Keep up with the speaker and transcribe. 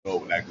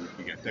back.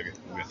 We're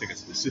gonna take a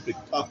specific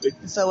topic.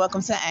 So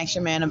welcome to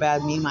Action Man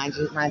About Me, my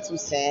 2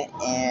 cents,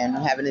 and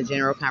I'm having a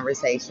general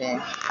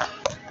conversation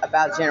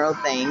about general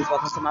things.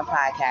 Welcome to my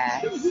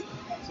podcast.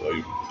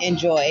 So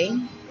Enjoy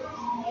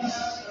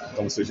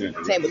conversation.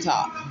 table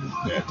talk.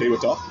 Yeah, table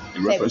talk.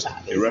 In reference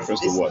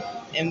to what?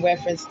 In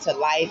reference to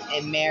life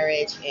and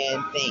marriage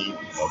and things.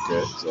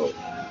 Okay, so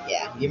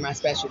Yeah, you're my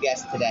special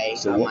guest today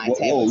so on what, my what,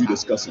 table what are we talk.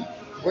 discussing?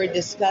 We're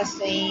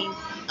discussing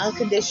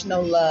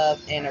unconditional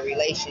love in a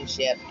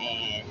relationship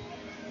and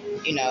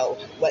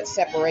what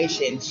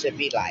separation should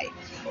be like.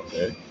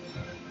 Okay,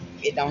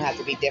 It don't have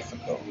to be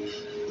difficult.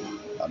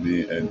 I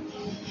mean, and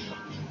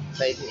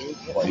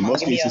But in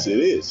most cases it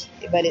is.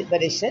 But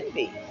it shouldn't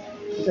be,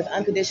 because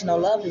unconditional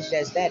love is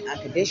just that,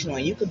 unconditional.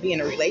 And you could be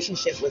in a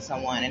relationship with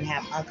someone and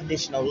have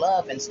unconditional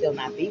love and still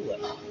not be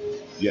with them.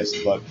 Yes,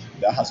 but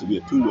that has to be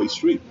a two-way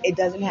street. It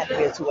doesn't have to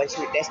be a two-way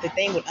street. That's the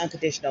thing with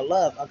unconditional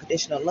love.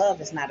 Unconditional love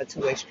is not a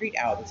two-way street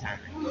all the time.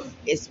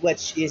 It's what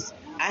is.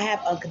 I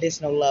have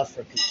unconditional love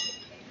for people.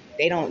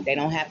 They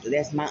don't have to.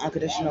 That's my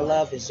unconditional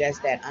love is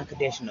just that,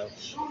 unconditional.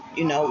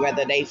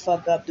 Whether they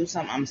fuck up, do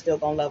something, I'm still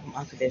gonna love them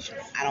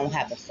unconditional. I don't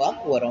have to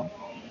fuck with them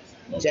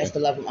just to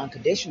love them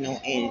unconditional,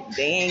 and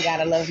they ain't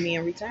gotta love me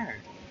in return.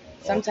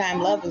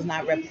 Sometimes love is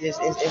not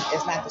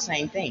it's not the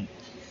same thing.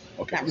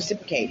 It's not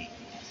reciprocating.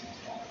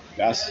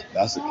 That's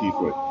the key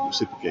for it,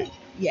 reciprocate.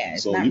 Yeah.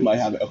 So you might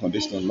have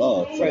unconditional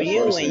love for that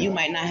you, person. and you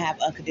might not have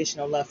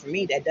unconditional love for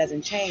me. That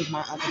doesn't change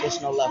my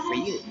unconditional love for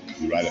you.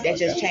 You're right about That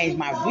just that. changed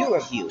my view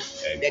of you.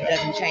 Exactly. That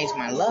doesn't change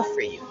my love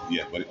for you.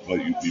 Yeah, but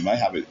you might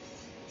have it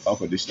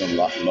unconditional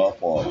love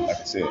for, like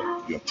I said,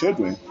 your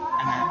children.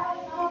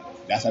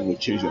 That's not going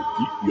to change your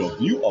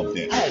view of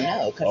them. Oh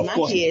no,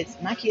 because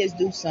my kids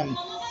do some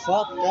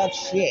fucked up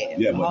shit.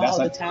 Yeah, but all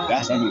the time.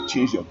 That's not going to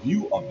change your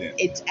view of them.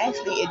 It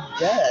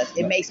does.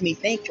 It makes me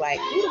think like,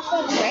 who the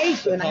fuck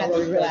raised you? And I have to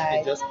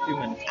realize, just a few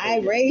minutes. I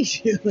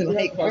raised you.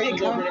 Like, where did it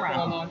come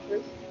from?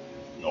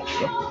 No,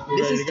 sure.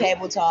 This is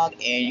table talk,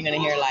 and you're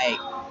gonna hear like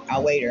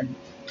our waiter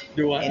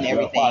Do what? and Well,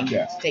 everything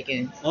podcast.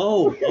 taking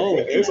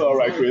It's all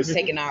right, Chris.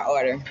 taking our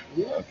order.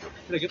 Yeah.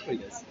 Pretty good for you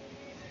guys.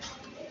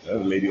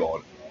 There's a lady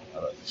on.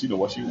 She know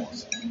what she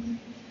wants.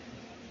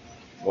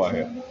 Go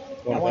ahead.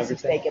 I want some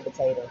steak and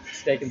potatoes.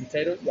 Steak and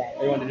potatoes? Yeah.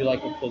 You want to do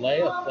like a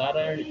fillet, a flat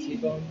iron, a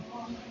T-bone?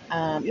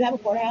 You have a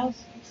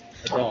porterhouse?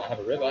 I don't have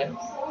a ribeye.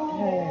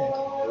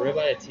 A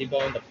ribeye, a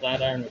T-bone, the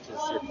flat iron, which is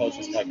your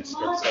closest like a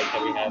strip steak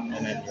that we have,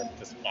 and then your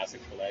just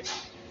classic fillet.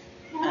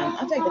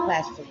 I'll take the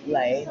classic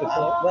fillet. The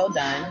fillet? Well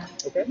done.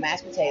 Okay.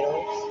 Mashed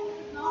potatoes.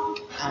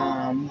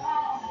 I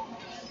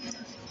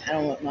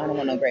don't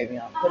want no gravy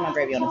on. Put my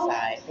gravy on the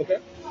side. Okay.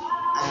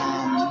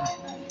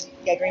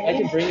 Yeah, green I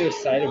can beans? bring you a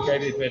side of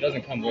gravy, but it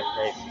doesn't come with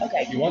gravy.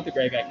 Okay. If you want the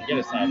gravy, I can get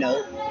a side.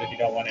 No. But if you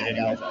don't want it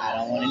anyway. I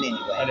don't want it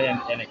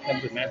anyway. And it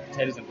comes with mashed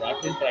potatoes and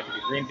broccoli, but I can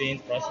do green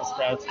beans, Brussels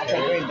sprouts, I take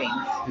carrots. green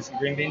beans. Do some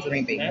green beans Green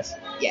and beans. mashed?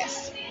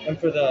 Yes. And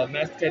for the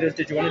mashed potatoes,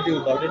 did you want to do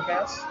loaded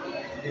mashed?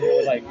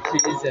 With like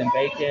cheese and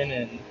bacon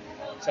and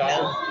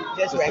chocolate? No,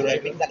 just the regular,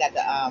 because I got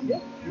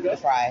the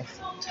fries.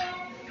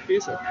 Okay,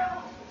 sir.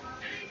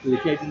 Do the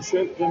Cajun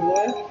shrimp,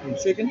 jambalaya, and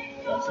chicken.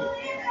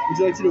 Would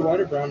you like to do white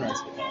or brown rice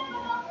with that?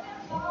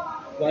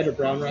 White or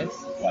brown rice?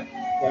 White.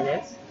 White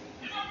rice.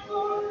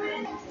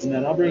 And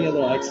then I'll bring you a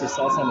little extra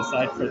sauce on the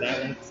side for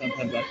that one.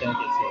 Sometimes I think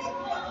it's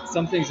just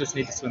some things just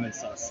need to swim in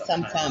sauce.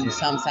 Sometimes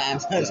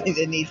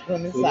it needs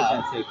swimming We'll get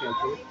sauce. that taken care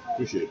of.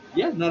 Appreciate it.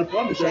 Yeah, not a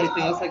problem. Is there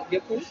anything else I can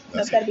get for you?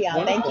 That's gotta be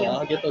on. Thank Wonderful. you.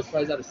 I'll get those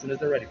fries out as soon as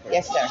they're ready for you.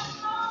 Yes, sir.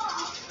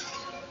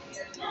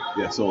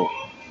 Yeah. So,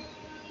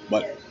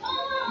 but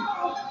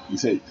you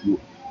said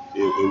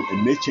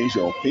it may change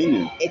your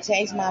opinion. It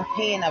changed my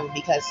opinion of it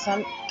because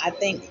I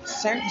think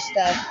certain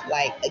stuff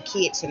like a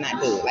kid should not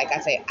do. Like I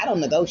say, I don't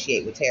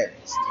negotiate with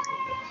terrorists.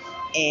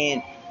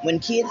 And when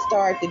kids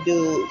start to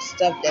do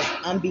stuff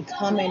that's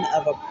unbecoming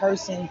of a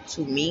person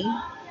to me,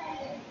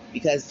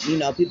 because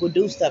people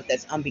do stuff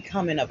that's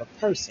unbecoming of a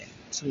person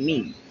to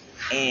me,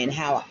 and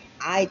how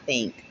I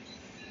think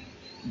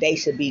they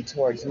should be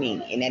towards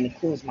me, and that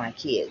includes my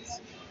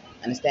kids.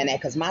 Understand that?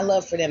 Because my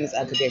love for them is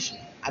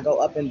unconditional. I go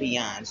up and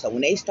beyond. So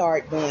when they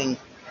start doing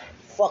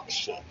fuck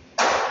shit,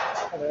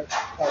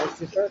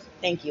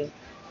 thank you.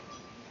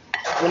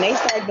 When they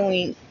start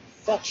doing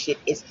fuck shit,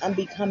 it's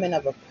unbecoming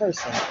of a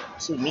person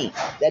to me.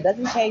 That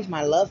doesn't change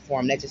my love for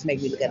them. That just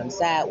makes me look at them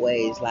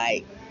sideways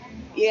like,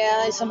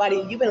 yeah,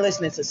 you've been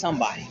listening to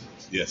somebody.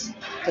 Yes.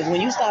 Because when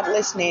you stop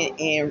listening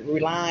and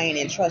relying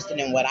and trusting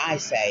in what I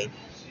say,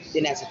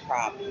 then that's a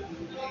problem.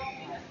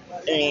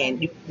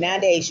 And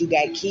nowadays you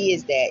got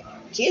kids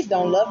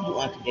don't love you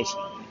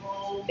unconditionally.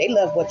 They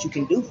love what you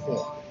can do for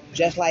them,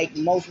 just like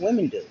most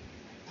women do.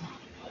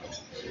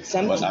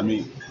 But I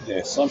mean,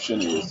 the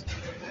assumption is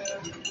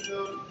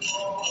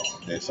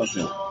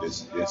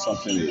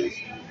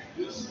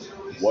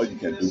what you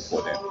can do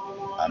for them.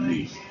 I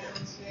mean,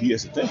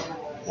 here's the thing.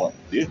 Well,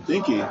 they're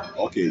thinking,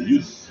 okay,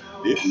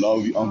 they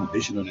love you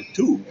unconditionally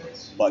too,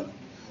 but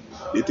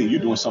they think you're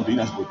doing something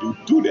you're not supposed to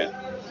do to them.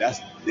 That's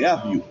their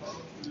view.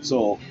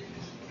 So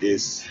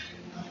it's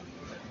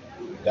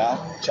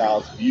that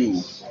child's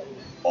view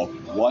of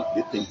what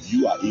they think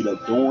you are either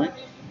doing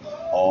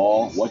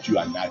or what you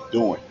are not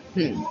doing.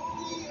 Hmm.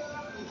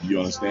 You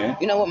understand?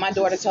 You know what my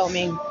daughter told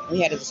me?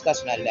 We had a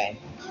discussion the other day,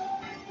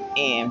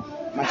 and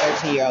my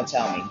 13-year-old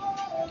told me,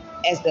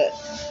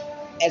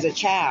 as a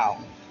child,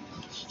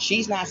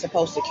 she's not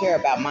supposed to care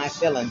about my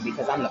feelings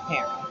because I'm the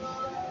parent.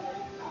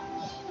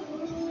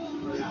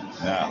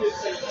 Now,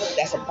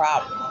 That's a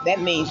problem.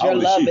 That means how your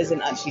old is love she?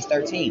 isn't. She's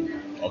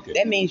 13. Okay.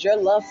 That means your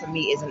love for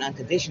me isn't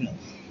unconditional.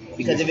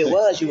 Because if it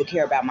was, you would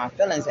care about my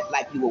feelings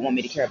like you would want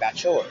me to care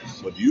about yours.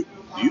 But do you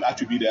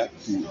attribute that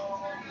to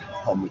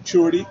her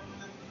maturity,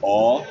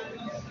 or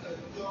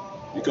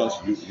because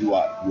you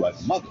are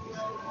the mother?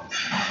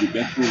 You've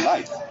been through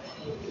life.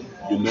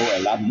 You know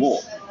a lot more.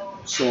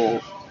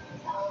 So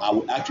I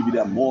would attribute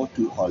that more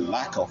to her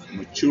lack of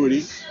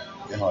maturity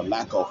and her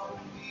lack of,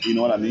 you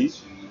know what I mean?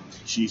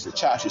 She's a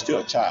child. She's still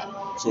a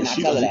child. So And I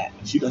tell her that.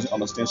 she doesn't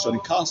understand certain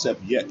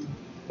concepts yet.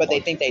 But they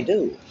think they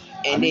do.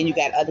 And then you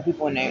got other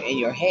people in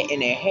their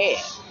head.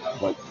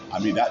 But I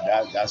mean that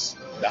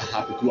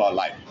happened throughout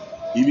life.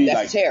 Even That's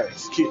like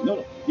terrorist.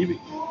 even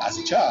as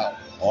a child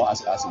or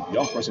as a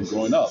young person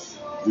growing up,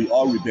 we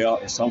all rebel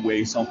in some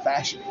way, some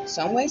fashion.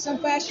 Some way, some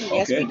fashion.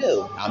 Yes, Okay? we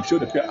do. I'm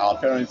sure our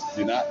parents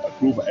did not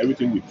approve of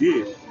everything we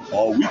did,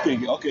 or we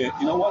think, okay,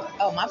 you know what?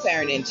 Oh, my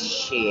parent didn't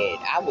shit.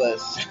 I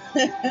was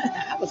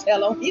I was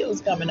hell on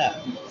heels coming up.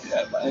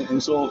 Yeah,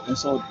 and so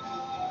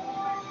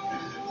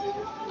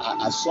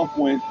at some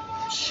point,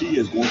 she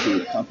is going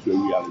to come to a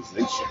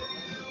realization,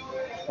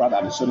 probably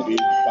at a certain age,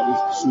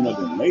 probably sooner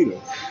than later,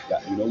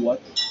 that you know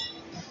what?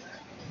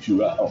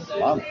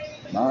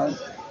 My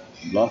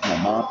love my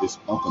mom is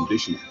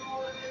unconditional.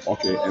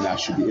 Okay, and I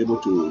should be able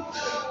to.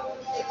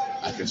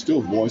 I can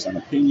still voice an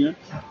opinion,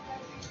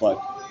 but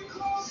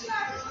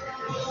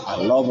I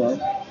love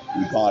her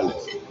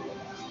regardless.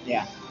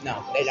 Yeah,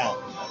 no, they don't.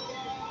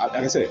 Like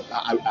I said,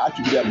 I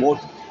attribute that more.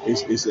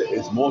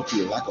 It's more to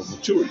the lack of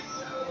maturity.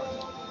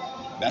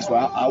 That's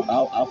why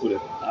I'll put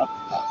it.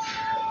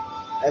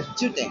 That's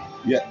what you think.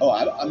 Yeah. Oh,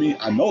 I mean,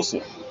 I know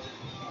so.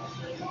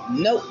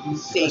 Nope.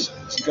 See,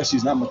 Because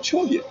she's not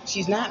mature yet.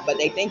 she's not, but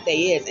they think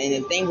they is.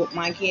 And the thing with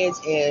my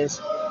kids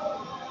is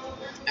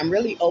I'm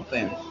really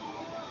open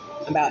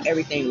about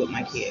everything with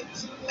my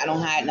kids. I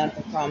don't hide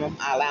nothing from them.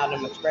 I allow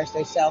them to express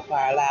themselves.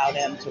 I allow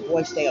them to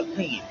voice their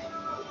opinion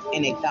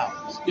and their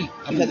thoughts. Yeah,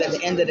 Because at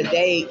the end of the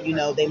day,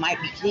 they might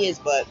be kids,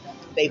 but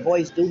their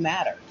voice do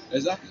matter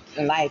Exactly.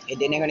 in life. And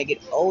then they're going to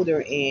get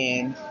older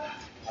and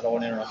I don't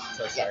want to interrupt.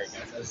 So sorry,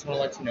 guys. I just want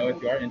to let you know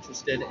if you are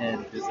interested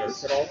in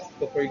desserts at all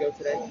before you go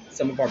today,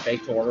 some of our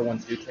bake to order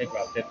ones do take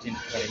about 15 to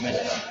 20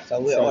 minutes. so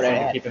we'll So order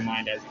something to that. keep in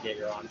mind as you get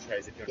your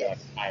entrees if you're Yeah. like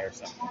a pie or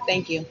something.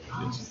 Thank you.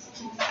 Yes.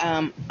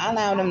 I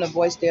allow them to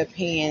voice their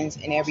opinions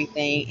and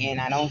everything,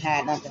 and I don't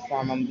hide nothing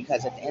from them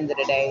because at the end of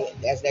the day,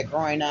 as they're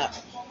growing up,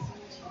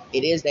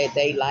 it is that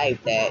day life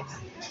that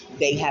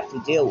they have to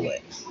deal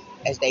with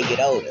as they get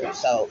older.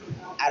 So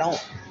I don't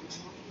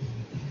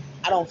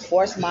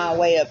force my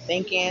way of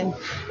thinking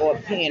or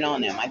opinion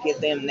on them. I give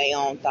them their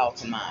own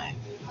thoughts and mind.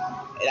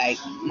 Like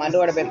my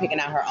daughter been picking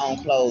out her own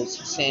clothes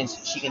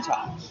since she can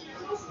talk.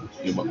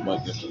 Yeah, but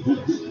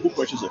who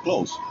purchases the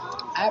clothes?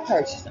 I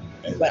purchase them,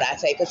 but I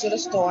take her to the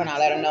store and I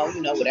let her know,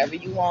 whatever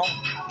you want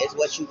is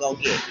what you gonna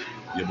get.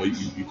 Yeah, but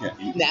you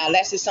can't. Now,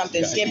 unless it's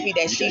something skimpy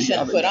that she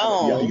shouldn't put You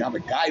on. have a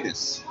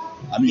guidance.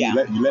 I mean, Yeah.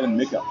 you let them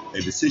make a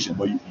decision,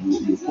 but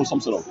you put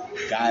some sort of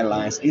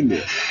guidelines in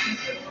there.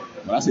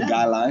 When I say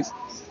guidelines,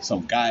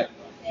 some guide,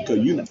 because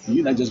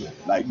you're not just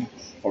like,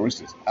 for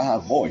instance, I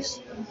have boys,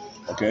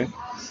 okay?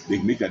 They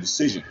make that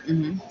decision,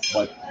 hmm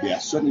but there are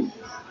certain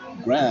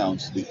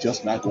grounds they're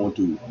just not going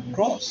to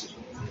cross.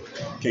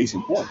 Case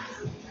in point,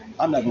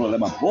 I'm not going to let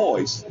my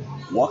boys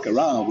walk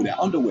around with their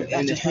underwear.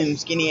 And That's the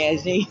skinny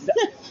ass jeans.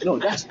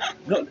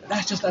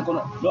 that's just not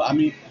gonna. No, I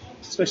mean,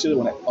 especially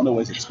when that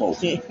underwear is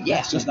exposed. Yeah.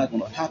 That's just not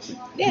gonna happen.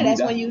 Yeah,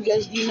 that's when you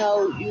just,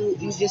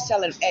 you just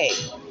tell them, hey,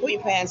 pull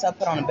your pants up,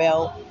 put on a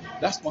belt.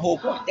 That's my whole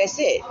point. That's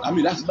it. I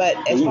mean, that's. But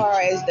as far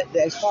as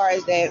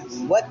that,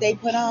 what they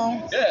put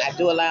on, Yeah. I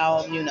do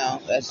allow them,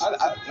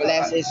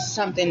 unless it's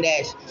something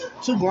that's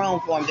too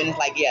grown for them, then it's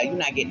like, yeah, you're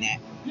not getting that.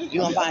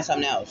 You're going to find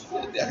something else.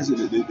 This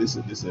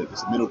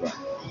is a middle ground.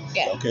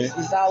 Yeah. Okay.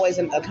 It's always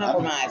a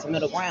compromise, a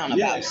middle ground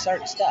Yeah. about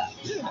certain stuff.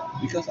 Yeah.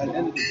 Because at the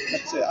end of the day,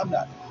 like I said, I'm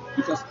not.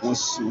 Because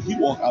when he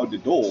walk out the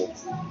door,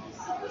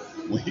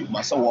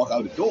 my son walk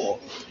out the door,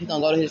 He's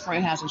going to go to his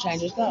friend's house and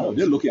change his clothes.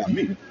 they're looking at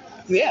me.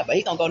 Yeah, but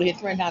he's going to go to his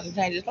friend's house and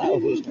change his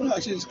clothes. We're not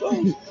changing his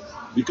clothes.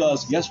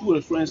 Because guess who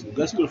the friends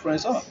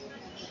are?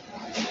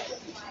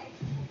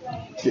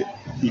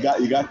 He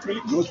got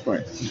 3 good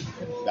friends.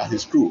 That's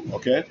his crew,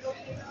 okay?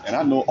 And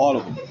I know all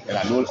of them, and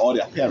I know all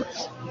their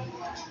parents,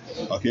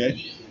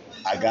 okay?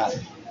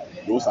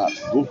 Those are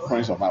good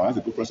friends of mine. When I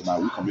say good friends of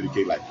mine, we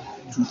communicate like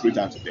 2-3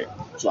 times a day.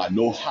 So I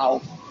know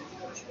how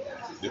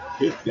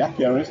their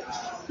parents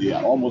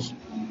Yeah, almost.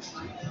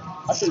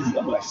 I think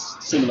I'm like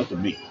similar to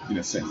me in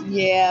a sense.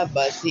 Yeah,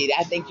 but see,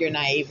 I think you're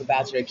naive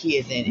about your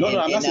kids and No,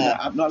 I'm not saying that.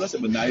 and I'm not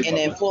saying naive. the But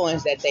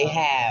influence that they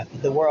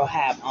have, the world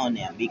have on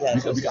them.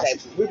 Because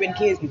we've been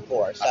kids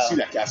before, so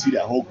I see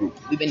that whole group.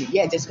 we've been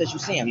just because you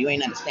see them, you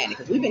ain't understanding.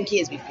 Because we've been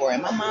kids before,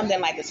 and my mom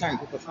didn't like a certain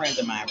group of friends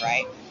of mine,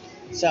 right?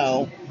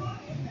 So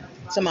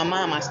my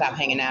mom, I stopped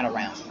hanging out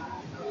around.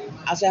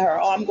 I said to her,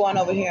 "Oh, I'm going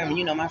over here,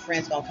 and my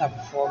friend's gonna cover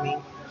for me,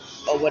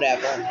 or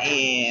whatever."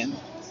 And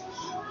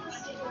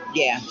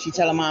yeah, she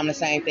tell her mom the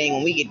same thing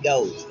when we get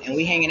ghosts and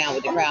we hanging out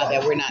with the crowd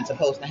that we're not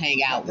supposed to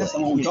hang out with. That's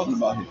not what we're talking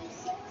about here.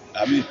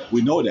 I mean,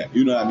 we know that.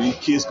 You know what I mean?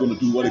 Kids gonna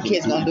do what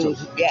they're gonna do.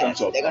 Yeah,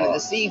 they're gonna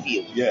deceive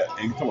you. Yeah,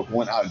 and in terms of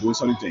going out and doing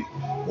something.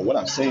 But what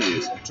I'm saying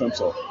is, in terms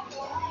of,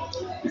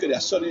 because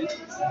there's certain,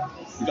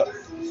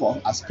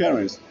 for as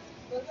parents,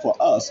 for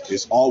us,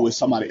 it's always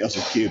somebody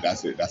else's kid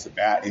that's a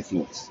bad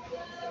influence,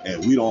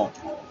 and we don't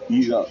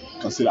either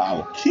consider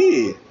our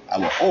kid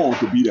our own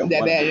to be that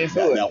bad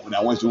influence.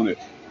 That one's doing it.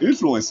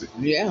 Influence it.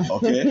 Yeah.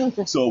 Okay.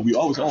 So we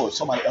always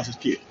somebody else's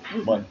kid,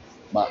 but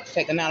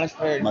take a knowledge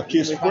for my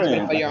kid's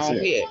friend for your own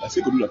kid. I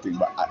still could do that thing,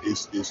 but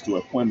it's to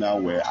a point now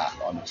where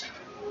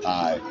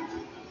I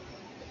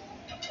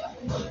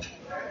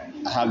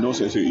have no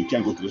sense. You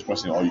can't go to this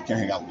person or you can't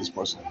hang out with this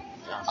person.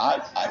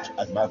 As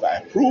a matter of fact,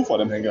 I approve for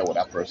them hanging out with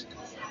that person.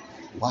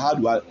 How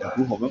do I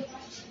approve of them?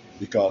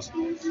 Because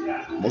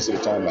most of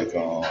the time, like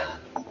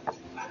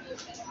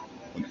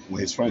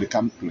when his friend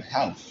come to the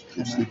house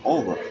to sleep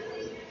over,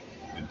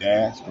 the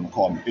dad's gonna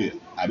call me. Hey,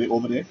 are they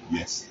over there?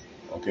 Yes.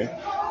 Okay.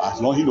 As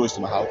long as he knows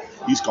to my house,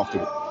 he's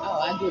comfortable. Oh,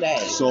 I do that.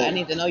 So I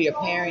need to know your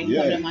parent. You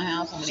come to my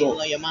house. I need to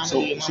know your mama. Do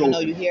your mama know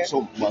you here?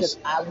 Because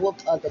I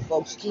whoop other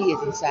folks'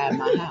 kids inside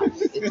my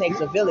house. It takes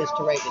a village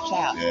to raise a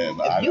child. Yeah,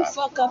 but if you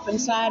fuck up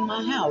inside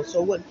my house,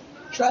 so what?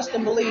 Trust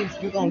and believe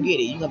you're gonna get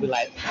it. You're gonna be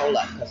like, hold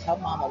up, because her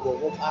mama will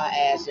whoop our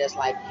ass just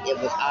like it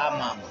was our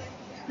mama.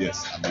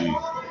 Yes, I mean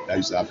that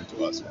used to happen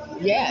to us.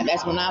 Yeah,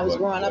 that's when I was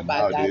growing up.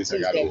 Nowadays, I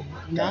gotta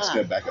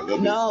step back a little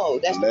bit. No,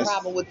 that's the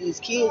problem with these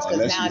kids,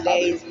 because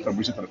nowadays,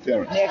 permission from the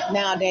parents.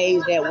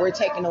 Nowadays that we're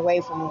taken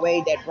away from the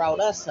way that brought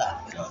us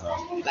up.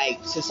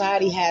 Like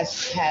society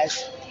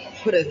has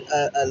put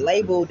a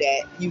label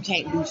that you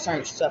can't do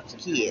certain stuff to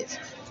kids.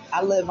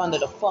 I live under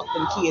the Fuck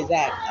Them Kids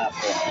Act up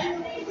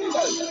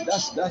there.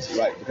 That's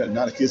right, because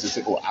now the kids will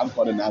say, "Oh, I'm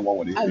calling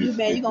 911." Oh,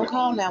 you gonna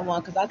call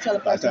 911? Because I tell a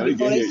person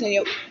before they send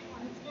you.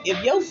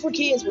 If your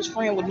kids was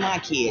friend with my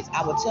kids,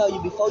 I would tell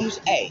you before you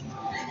say, hey,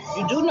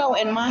 you do know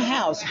in my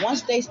house,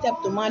 once they step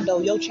through my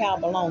door, your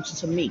child belongs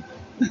to me.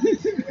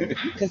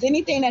 Because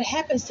anything that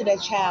happens to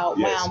that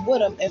child while I'm with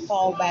them, it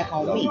falls back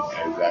on me.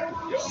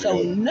 Exactly. Yeah,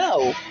 so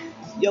no,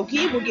 your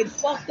kid will get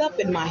fucked up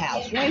in my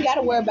house. You ain't got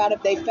to worry about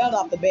if they fell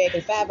off the bed,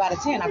 because 5 out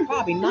of 10, I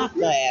probably knocked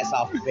their ass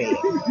off the bed.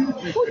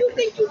 Who you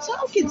think you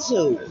talking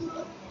to?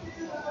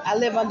 I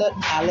live under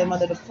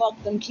the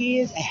Fuck Them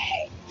Kids.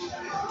 Hey.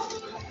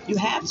 You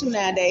have to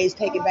nowadays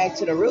take it back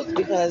to the roots,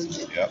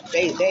 because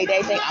they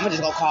think I'm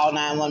just gonna call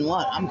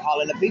 911. I'm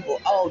calling the people.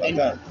 Oh, by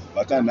the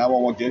time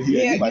 911 get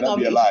here, you might not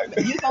be alive.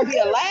 You're gonna be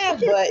alive,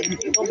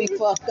 but you're gonna be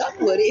fucked up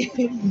with it.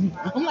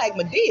 I'm like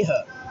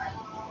Medea.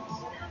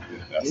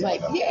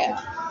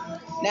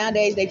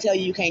 Nowadays they tell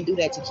you can't do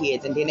that to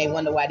kids, and then they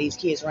wonder why these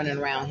kids running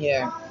around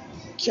here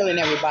killing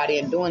everybody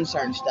and doing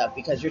certain stuff,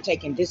 because you're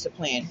taking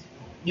discipline.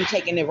 You're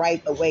taking it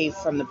right away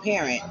from the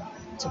parent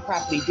to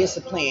properly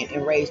discipline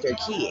and raise their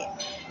kid.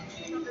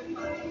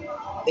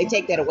 They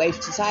take that away.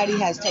 Society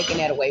has taken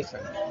that away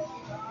from them.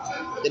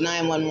 The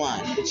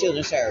 911, the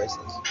children's services.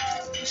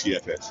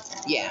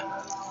 CFS. Yeah.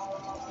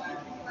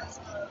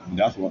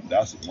 That's one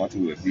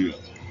thing we agree on.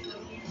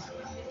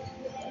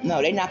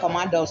 No, they knock on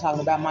my door talking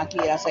about my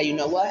kid. I say, you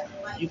know what?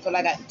 You feel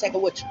like take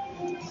it with you.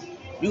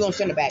 You gonna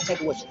send it back,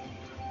 take it with you.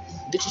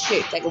 Get your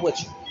shit, take it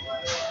with you.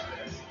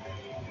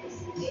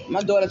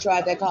 My daughter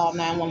tried that, call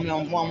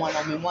 911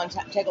 on me one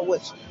time. Take her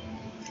with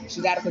you.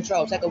 She's out of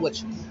control. Take her with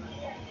you.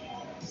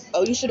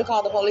 Oh, you should have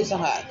called the police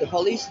on her. The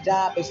police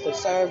job is to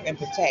serve and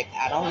protect.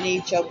 I don't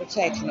need your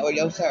protection or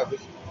your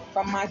service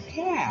from my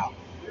child.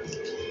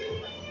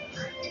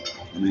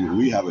 I mean,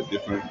 we have a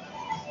different,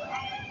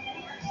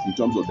 in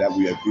terms of that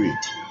we agree.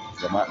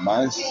 So my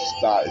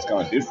style is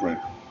kind of different.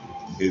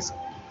 It's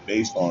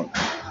based on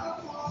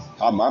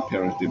how my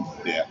parents did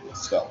their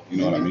stuff. You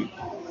know what I mean?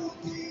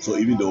 So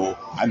even though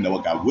I never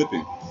got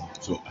whipping,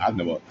 so I've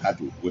never had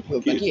to whip my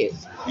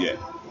kids. Yeah,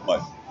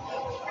 but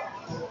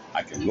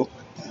I can look.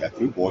 I got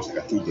 3 boys, I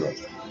got 2 girls.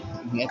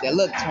 You got that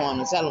look to them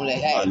and tell them that,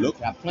 hey,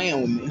 stop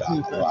playing with me.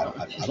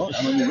 I don't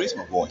even raise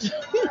my voice.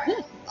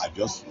 I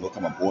just look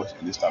at my boys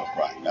and they start to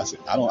cry. That's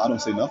it. I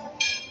don't say nothing.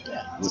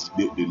 Yeah.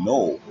 They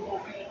know.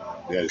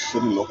 They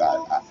suddenly look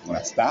at when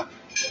I stop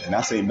and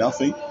I say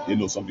nothing, they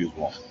know something is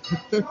wrong.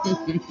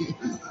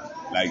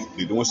 Like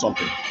they're doing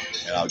something,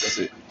 and I'll just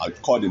say, I'll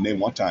call the name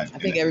one time. I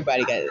think every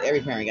parent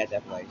got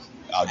that place.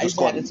 I just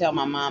had to tell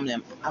my mom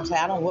them. I'm saying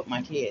I don't whip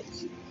my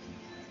kids,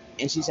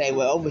 and she say,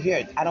 well, over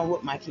here I don't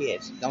whip my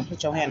kids. Don't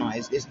put your hand on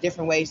it. It's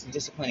different ways to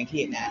discipline a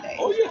kid nowadays.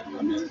 Oh yeah,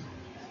 I mean,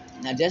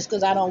 Now, just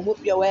because I don't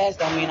whoop your ass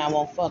don't mean I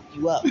won't fuck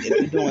you up if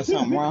you're doing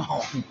something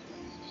wrong.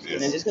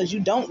 Yes. And just because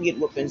you don't get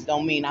whoopings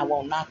don't mean I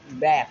won't knock you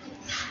back.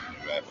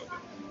 Right.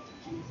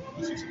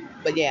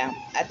 But yeah,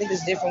 I think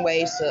there's different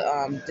ways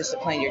to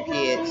discipline your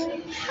kids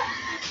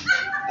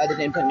other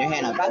than putting your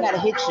hand up. If I gotta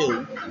hit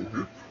you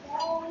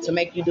to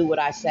make you do what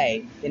I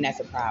say, then that's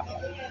a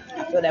problem.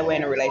 I feel that way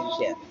in a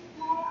relationship.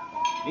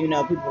 You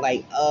know, people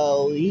like,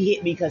 oh, he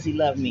hit me because he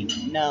loved me.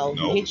 No,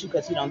 No. he hit you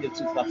because he don't give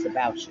two fucks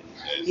about you.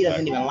 He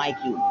doesn't even like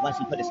you once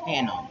he put his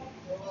hand on you.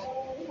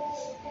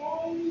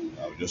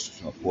 I was just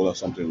trying to pull up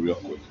something real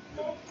quick.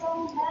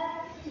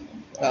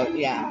 So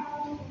yeah,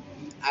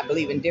 I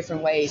believe in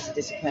different ways to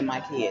discipline my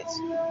kids.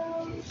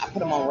 I put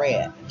them on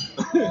red.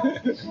 Put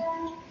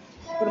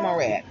them on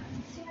red.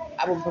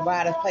 I will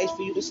provide a place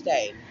for you to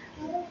stay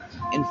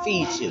and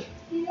feed you.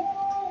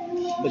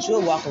 But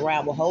you'll walk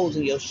around with holes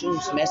in your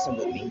shoes messing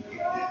with me.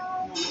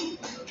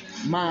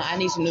 Ma, I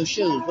need some new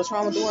shoes. What's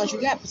wrong with the ones you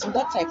got? Put some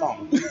duct tape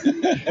on.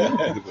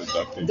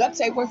 Duct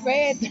tape work for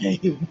everything.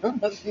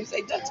 You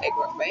say duct tape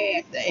work for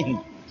everything.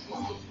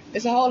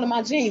 There's a hole in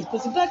my jeans.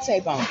 Put some duct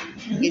tape on.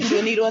 Get you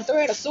a needle and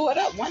thread or sew it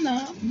up. Why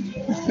not?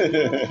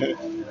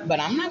 But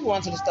I'm not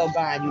going to the store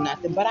buying you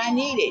nothing. But I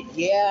need it.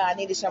 Yeah, I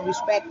needed some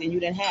respect and you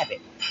didn't have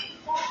it.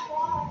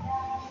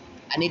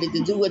 I needed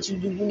to do what you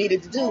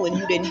needed to do and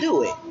you didn't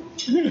do it.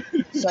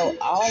 So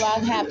all I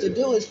have to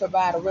do is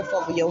provide a roof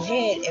over your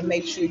head and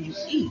make sure you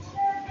eat.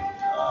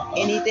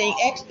 Anything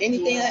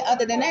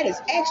other than that is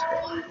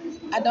extra.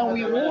 I don't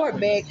reward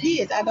bad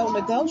kids. I don't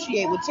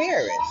negotiate with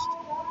terrorists.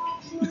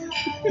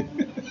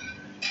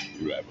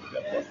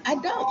 I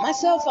don't. My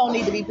cell phone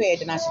need to be paid,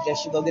 then I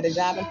suggest you go get a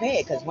job and pay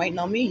it. Because waiting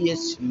on me,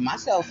 my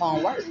cell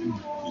phone work.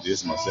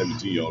 This is my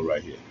 17-year-old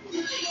right here.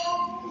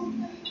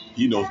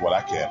 He knows what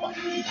I care about.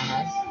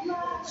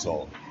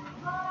 So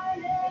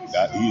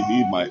that's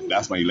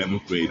my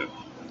 11th grader.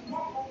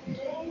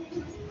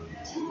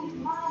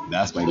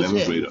 That's my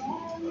 11th grader.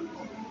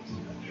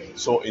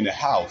 So in the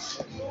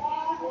house,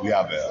 we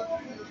have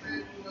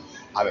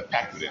a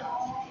pact with him.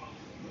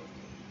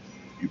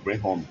 You bring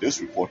home this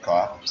report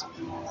card.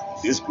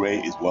 This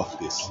grade is worth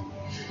this.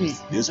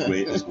 This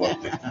grade is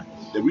worth this.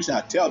 The reason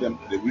I tell them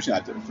from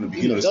the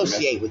beginning of the semester.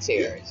 Negotiate with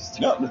terrorists.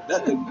 No, the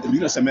beginning of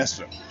the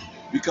semester.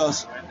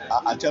 Because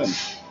I tell them,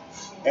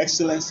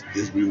 excellence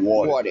is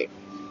rewarded.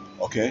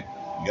 Okay?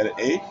 You get an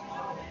A,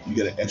 you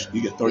get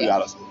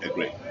 $30 a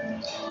grade.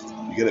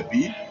 You get a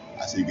B,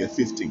 I say you get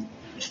 15.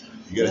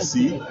 You get a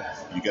C,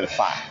 you get a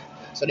 5.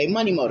 So they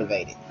money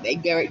motivated. They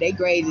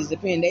grades is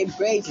depending. They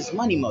grades is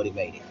money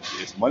motivated.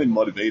 It's money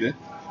motivated,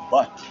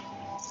 but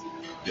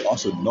they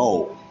also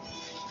know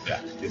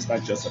that it's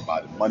not just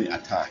about the money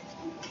at times.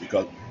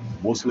 Because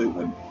mostly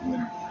when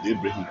they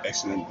bring in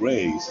excellent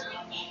grades,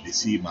 they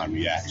see my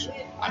reaction.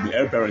 I mean,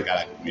 every parent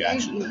got a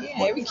reaction.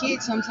 Yeah, every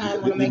kid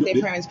sometimes want to make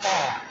their parents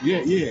proud.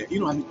 Yeah. You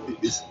know, I mean,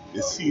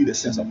 they see the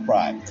sense of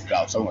pride.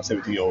 I was talking about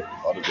 17-year-old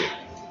the other day.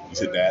 He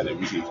said, Dad,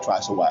 he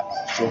tried so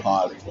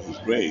hard for his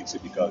grades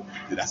because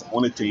that's the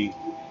only thing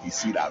he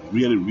see that I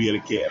really, really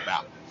care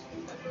about.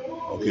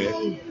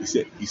 Okay, he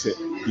said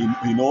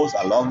he knows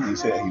I love him. He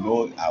said he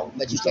knows.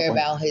 But you care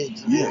about his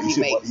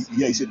teammates.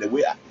 He said the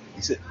way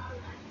he said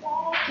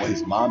when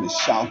his mom is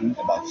shouting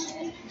about,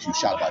 she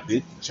shout about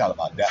this, shout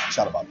about that,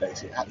 shout about that. He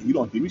said you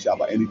don't hear me shout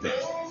about anything.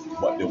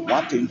 But the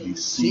one thing he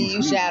sees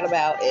you shout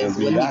about is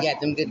when he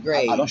got them good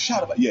grades. I don't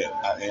shout about, and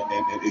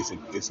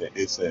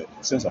it's a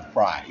sense of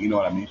pride. You know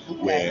what I mean?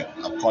 Okay. Where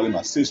I'm calling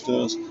my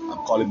sisters, I'm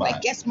calling my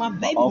guess my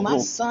baby, uncle, my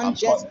son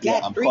got 3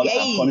 A's. I'm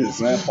calling his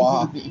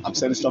grandpa. I'm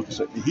sending stuff.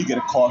 So he get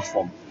a call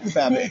from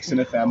family,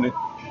 extended family,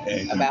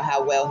 about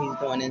how well he's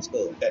doing in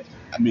school.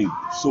 I mean,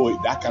 so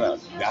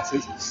that's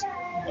his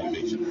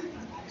motivation.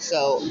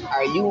 So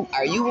are you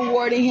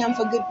rewarding him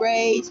for good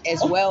grades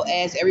as well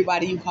as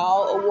everybody you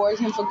call awards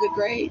him for good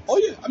grades? Oh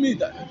yeah, I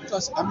mean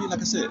because like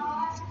I said,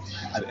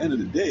 at the end of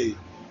the day,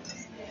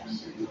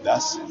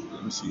 that's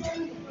let me see.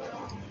 Okay,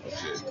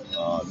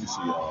 let me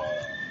see.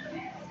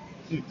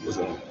 What's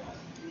that?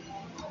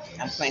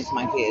 I'm playing to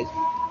my kids.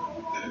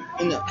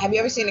 Have you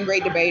ever seen The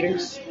Great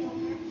Debaters?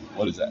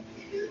 What is that?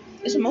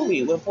 It's a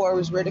movie with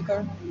Forrest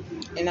Whitaker,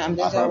 and I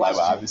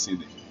haven't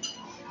seen it.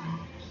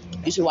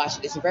 You should watch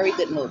it. It's a very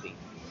good movie.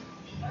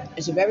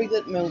 It's a very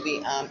good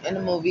movie. In the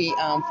movie,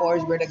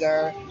 Forrest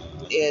Whitaker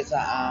is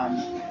a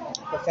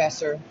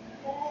professor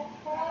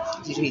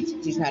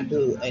teaching how to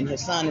do, and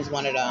his son is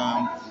one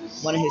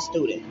of his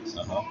students.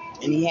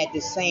 And he had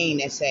this saying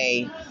that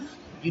say,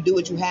 "You do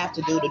what you have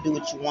to do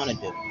what you want to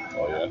do."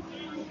 Oh yeah.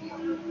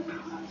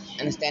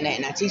 Understand that?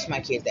 And I teach my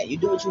kids that you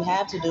do what you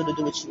have to do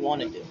what you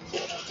want to do.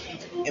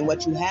 And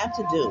what you have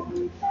to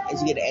do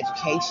is get an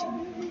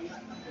education,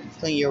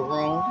 clean your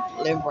room,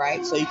 live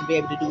right, so you can be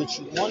able to do what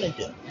you want to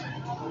do.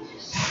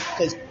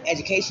 Because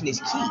education is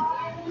key.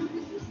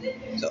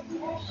 So.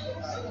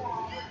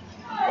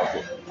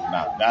 Okay.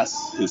 Now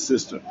that's his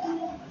sister.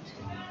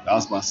 That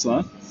was my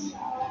son.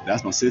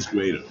 That's my 6th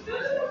grader.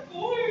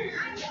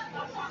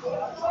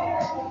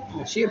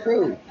 She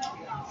approved.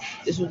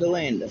 This was the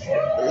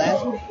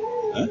last one?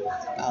 Huh?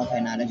 Oh, okay,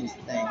 now that's just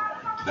the thing.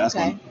 That's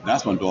Okay.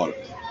 my daughter.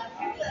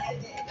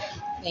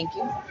 Thank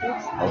you.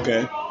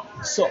 Okay.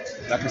 So,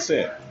 like I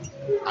said,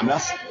 I'm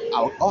not.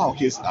 All our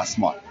kids are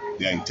smart.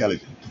 They are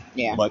intelligent.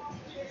 Yeah. But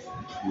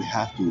we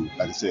have to,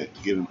 like I said,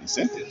 give them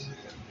incentives.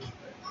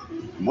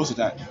 Most of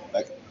the time,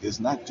 like it's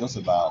not just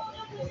about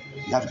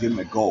you have to give them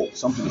a goal.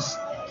 Something is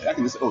I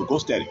can just say, oh, go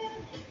steady,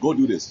 go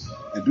do this,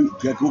 and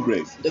get good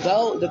grades. The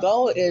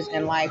goal is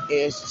in life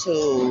is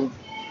to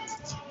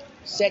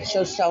set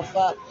yourself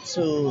up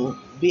to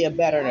be a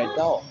better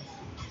adult.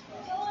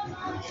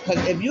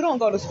 Because if you don't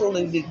go to school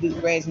and do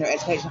grades in your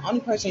education, the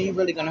only person you're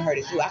really going to hurt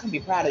is you. I can be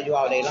proud of you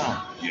all day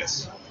long.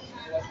 Yes.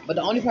 But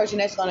the only person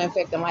that's going to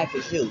affect in life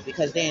is you.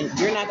 Because then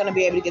you're not going to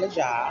be able to get a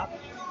job.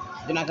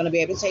 You're not going to be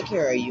able to take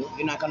care of you.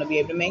 You're not going to be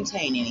able to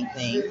maintain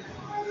anything.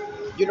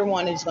 You're the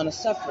one that's going to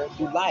suffer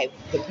through life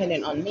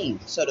dependent on me.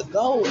 So the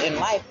goal in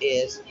life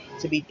is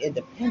to be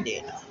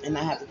independent and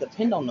not have to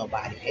depend on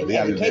nobody. And They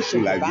haven't been education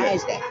through life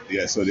provides yet. that.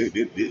 Yeah. So they,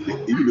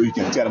 even though you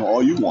can tell them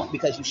all you want.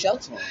 Because you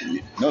shelter them.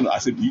 No. I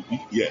said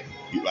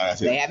like I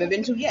said. They haven't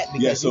been to yet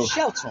because you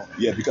shelter them.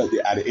 Yeah, because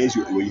they're at the age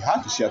where you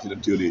have to shelter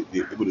them till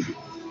they're able to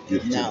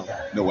get No.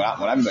 No, when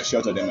I mean by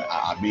shelter them,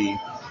 I mean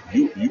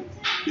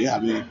they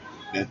haven't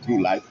been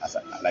through life as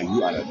like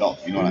you are an adult.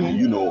 You know what I mean?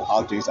 You know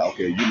how things are.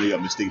 Okay, you made a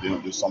mistake, they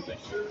don't do something,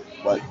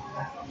 but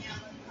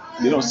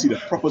they don't see the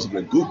purpose of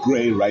a good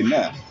grade right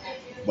now.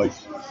 But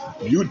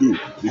you do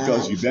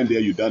because you've been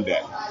there, you've done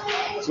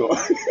that. So,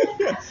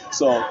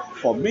 so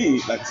for me,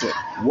 like I said,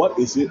 what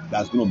is it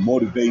that's going to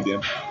motivate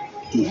them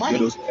to Money. get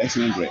those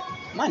excellent grades?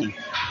 Money.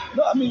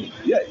 No, I mean,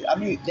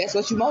 That's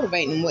what you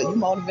motivate them with. You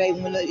motivate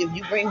them with, if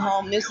you bring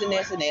home this and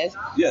this and this,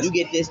 Yes. you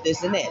get this,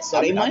 this and this. So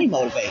they money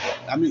motivated.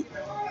 I mean,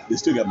 they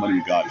still get money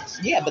regardless.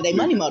 Yeah, but they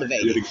money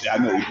motivated. I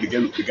know they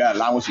get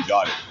allowance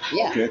regardless.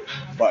 Yeah. Okay,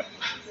 but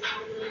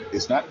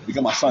it's not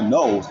because my son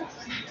knows.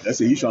 Let's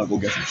say he's trying to go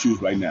get some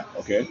shoes right now.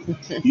 Okay,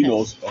 he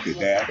knows. Okay,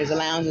 Dad. His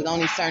allowance is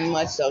only certain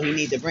much, so he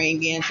needs to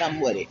bring in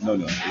something with it. No.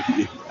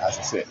 As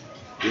I said,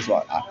 this is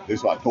what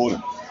I told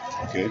him.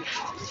 Okay.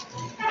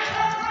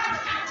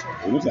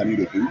 The only thing I need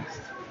to do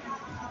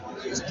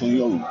is clean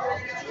your room.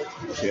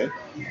 Okay.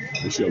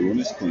 Make sure your room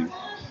is clean.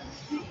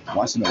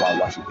 Once in a while,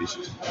 wash your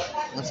dishes.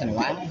 Once in a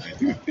while. And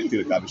take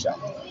the garbage out.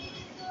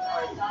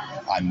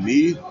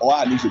 All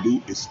I need to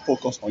do is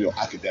focus on your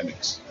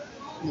academics.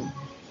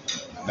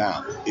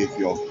 Now, if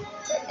your,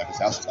 like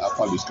I said, I'll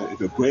probably if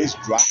your grades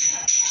drop,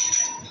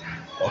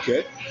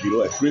 okay,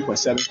 below a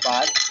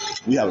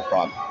 3.75, we have a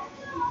problem.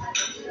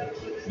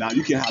 Now,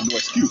 you can have no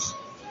excuse.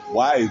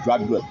 Why is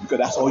dropping? Because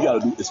that's all you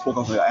got to do is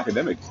focus on your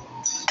academics.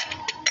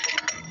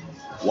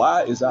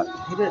 Why is that?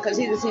 Because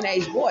he's a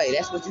teenage boy.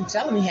 That's what you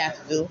tell him he has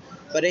to do.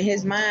 But in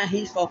his mind,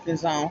 he's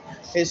focused on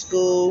his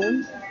school,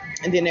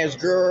 and then there's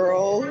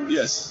girls.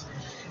 Yes.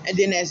 And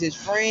then there's his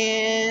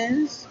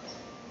friends.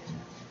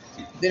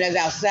 Then there's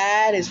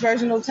outside, his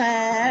personal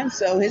time.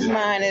 So his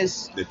mind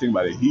is... The thing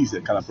about it, he's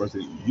the kind of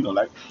person, you know,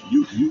 like,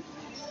 you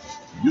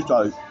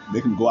try to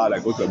make him go out,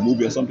 like, go to a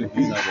movie or something,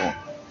 he's not going.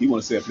 He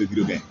want to stay and play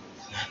video game.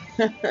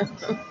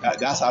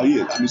 That's how he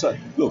is. I mean, so,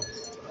 look,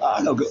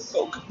 I know, go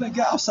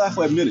get outside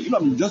for a minute. You know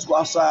what I mean? Just go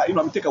outside, you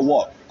know what I mean? Take a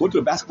walk. Go to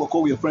the basketball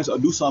court with your friends or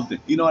do something.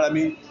 You know what I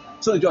mean?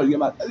 So, you got to get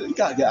out of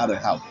the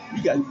house.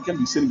 You can't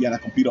be sitting behind a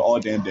computer all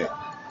damn day.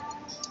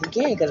 He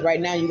can, because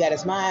right now you got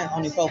his mind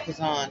only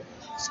focused on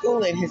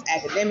school and his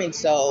academics,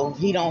 so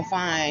he don't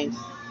find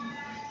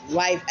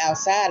life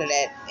outside of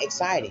that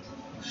exciting.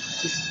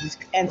 He's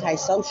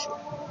antisocial.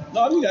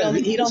 No, I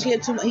mean, He don't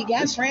get too. He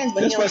got friends, but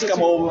he his don't friends get come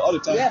too, over all the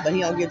time. Yeah, but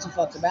he don't get too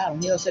fucked about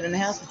them. He'll sit in the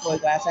house before he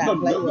go outside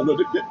and play with them.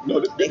 No,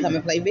 They come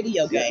and play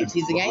video games.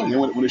 He's a gamer.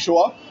 When they show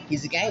up,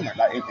 He's a gamer.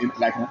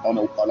 like on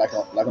the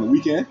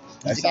weekend,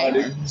 like He's a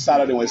gamer.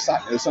 Saturday when it's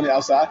sunny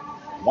outside.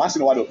 Once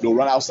in a while, they'll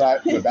run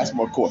outside to the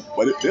basketball court,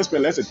 but they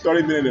spend less than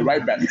 30 minutes and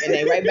right back. And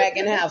they right back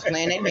in the house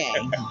playing that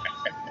game.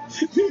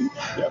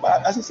 Yeah,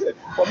 but as I said,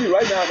 for me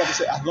right now, like I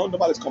said, I know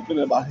nobody's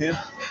complaining about him,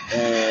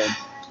 and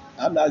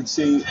I'm not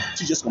saying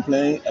teachers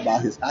complain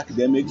about his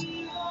academics,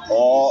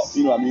 or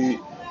you know what I mean,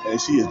 and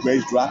see his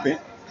grades dropping.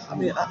 I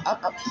mean,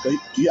 because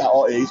he had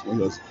all A's when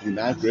he was in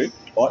 9th grade,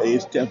 all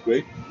A's, 10th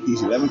grade.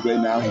 He's 11th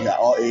grade now. He got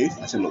all A's.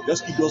 I said, look,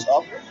 just keep those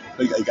up.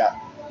 You got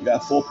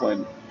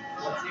 4.2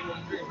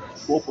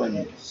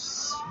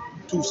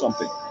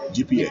 something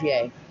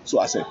GPA. So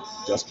I said,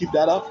 just keep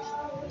that up.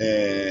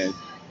 And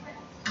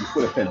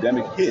before the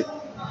pandemic hit,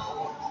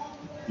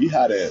 he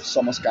had a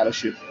summer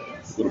scholarship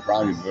to go to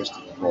Brown University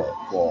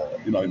for a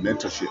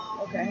mentorship.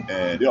 Okay.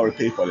 And they already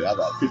paid for it. I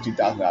got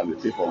 $15,000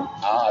 to pay for it.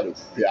 I had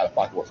to pay out of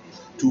pocket was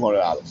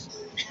 $200.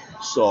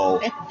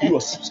 So he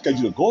was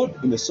scheduled to go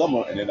in the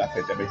summer, and then that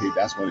pandemic hit.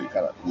 That's when he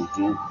kind of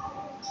withdrew.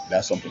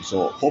 That's something.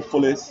 So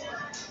hopefully,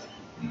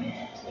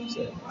 I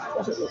said,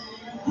 look,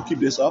 you keep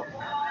this up.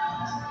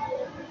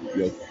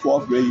 Your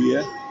 12th grade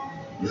year,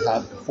 you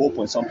have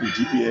 4 something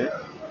GPA.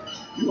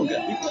 You're gonna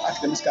get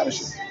academic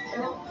scholarship.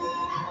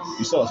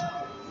 You saw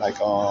like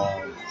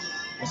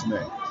what's the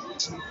name?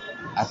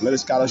 athletic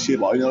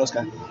scholarship or any other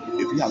scholarship.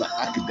 If you have an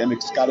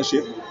academic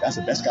scholarship, that's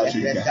the best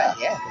scholarship you can have.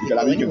 Yeah, Because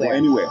I mean, you can go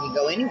anywhere. You can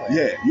go anywhere.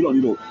 Yeah, you don't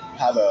need to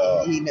have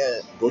He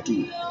go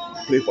to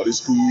play for this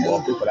school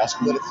or play for that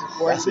school. But of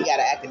course, he got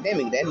an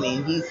academic. That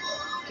means he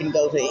can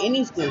go to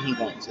any school he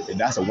wants to. And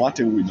that's the one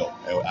thing we know.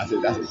 And I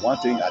said that's the one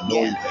thing I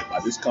know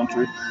about this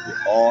country.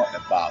 They're all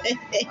about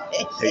paper.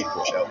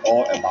 They're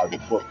all about the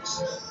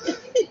books.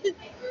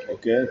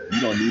 Okay,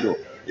 you don't need to.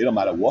 It don't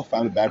matter what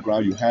family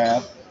background you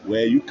have,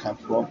 where you come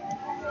from.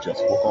 Just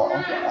focus on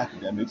your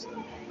academics.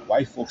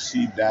 White folks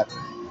see that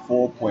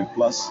 4-point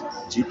plus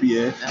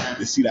GPA.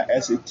 They see that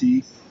SAT.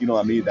 You know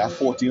what I mean? That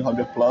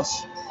 1400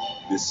 plus.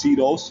 They see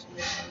those.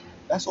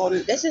 That's all it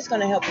is. That's just going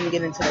to help them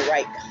get into the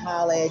right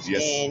college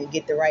and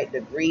get the right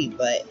degree.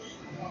 But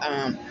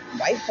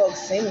white folks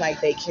seem like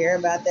they care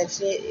about that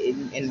shit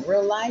in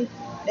real life.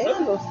 They don't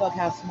give a fuck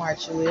how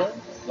smart you is.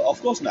 No,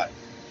 of course not.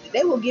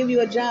 They will give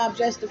you a job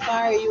just to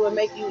fire you and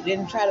make you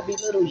then try to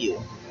belittle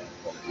you.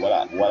 What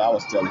I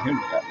was telling him,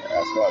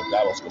 as far as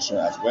that was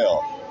concerned as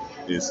well,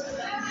 is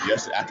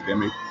yes,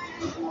 academic,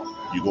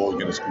 you go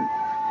get a school,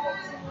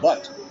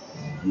 but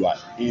you are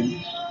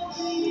in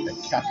a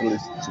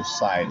capitalist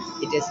society.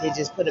 It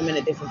just put them in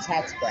a different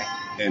tax bracket.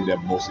 And the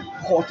most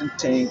important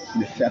thing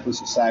in the capitalist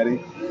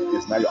society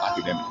is not your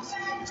academics.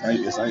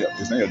 It's not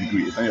your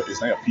degree. It's not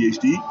your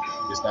PhD.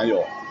 It's not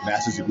your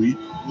master's degree.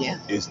 Yeah.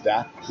 It's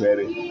that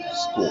credit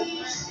score.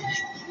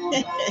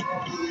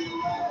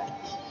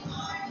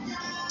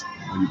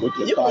 When you go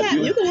to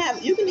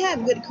you can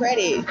have good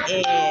credit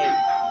and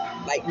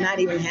like not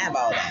even have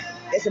all that.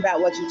 It's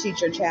about what you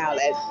teach your child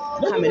as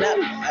coming up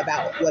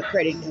about what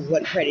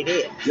credit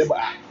is. Yeah,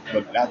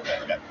 but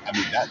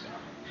that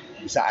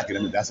besides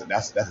academic, that's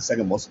the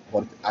second most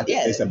important. I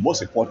think it's the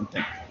most important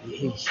thing.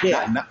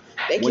 Yeah.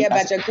 They care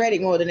about your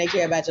credit more than they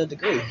care about your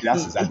degree.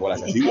 That's exactly what I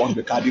said. You walk to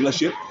the car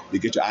dealership, they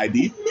get your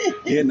ID.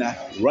 They're not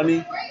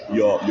running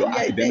your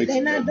academic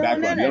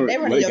background. They're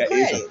running your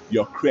credit.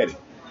 Your credit.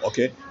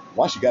 Okay.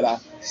 Once you got a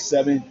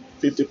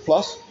 750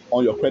 plus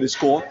on your credit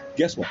score,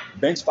 guess what?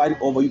 Banks fighting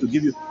over you to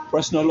give you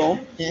personal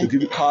loan, to give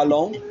you car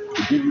loan,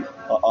 to give you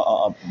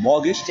a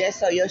mortgage. Just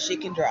so your shit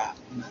can drop.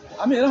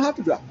 I mean, it don't have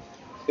to drop.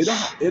 It don't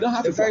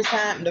have to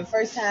drop. The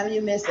first time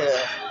you miss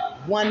a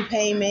one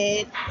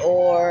payment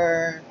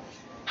or.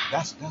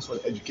 That's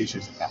what education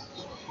is about.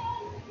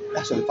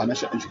 That's what the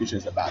financial education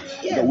is about.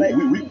 Yeah,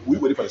 we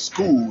waiting for the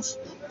schools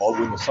or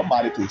waiting for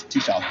somebody to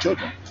teach our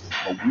children.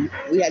 But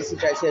we have to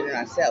teach our children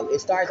ourselves. It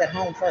starts at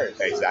home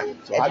first. Exactly.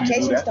 So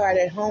education starts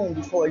at home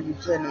before you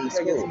put them in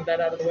Can I get some school. of that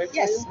out of the way for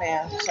Yes, you?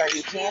 ma'am. Sir,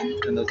 you can.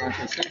 And those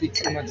answers should be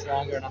 2 months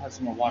longer, and I'll have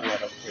some more water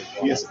right over here.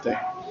 Here's the thing.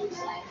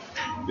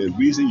 The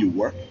reason you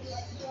work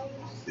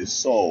is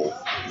so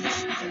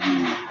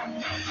you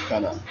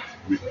kind of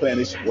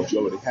replenish what you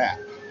already have.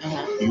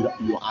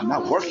 I'm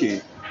not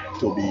working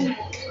to be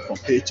from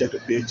paycheck to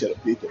paycheck to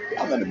paycheck.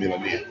 I'm not a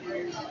millionaire.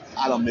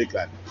 I don't make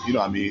like, you know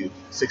what I mean,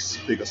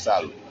 6-figure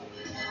salary.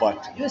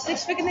 But You a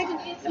 6-figure nigga?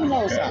 Let me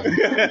know something.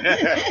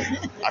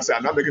 I said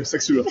I'm not making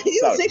 6-figure salary.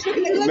 You a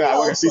 6-figure nigga? No, I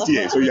work at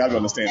CTA, so you have to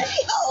understand that.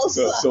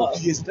 So So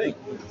here's the thing.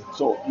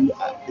 So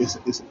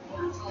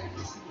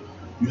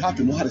you have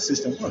to know how the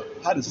system works.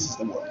 How does the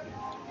system work?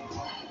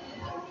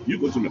 You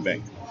go to the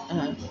bank.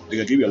 They're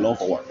gonna give you a loan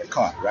for what? A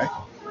car, right?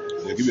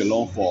 They'll give you a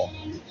loan for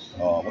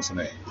what's the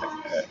name?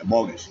 A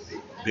mortgage,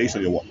 based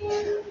on your what?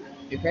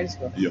 your credit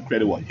score. Your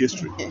credit what?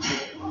 History.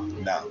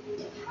 Now,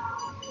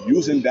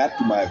 using that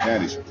to my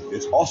advantage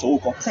is also what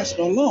we call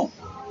personal loan.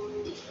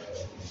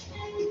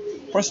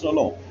 Personal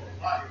loan.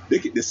 They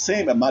get the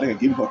same amount they can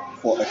give you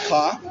for a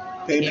car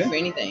payment. For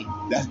anything.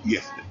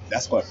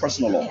 That's called a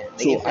personal loan.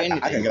 They So get for I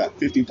anything. can get a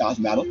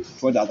 $15,000,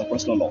 $20,000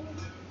 personal loan.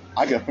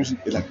 I get a person,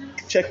 it's like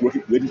a check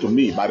written to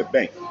me by the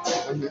bank.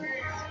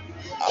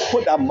 I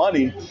put that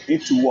money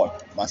into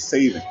what? My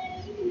saving.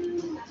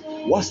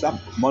 What's that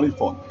money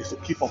for? It's to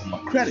keep up my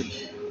credit.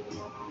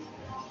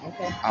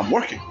 Okay. I'm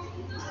working.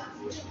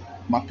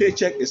 My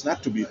paycheck is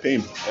not to be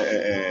paying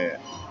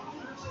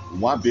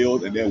one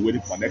bill and then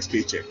waiting for my next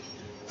paycheck.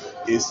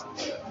 It's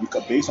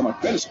because based on my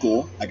credit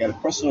score, I got a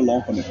personal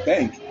loan from the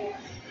bank.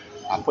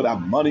 I put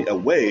that money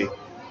away.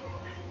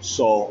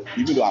 So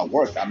even though I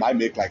work, I might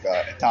make like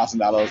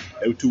 $1,000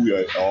 every 2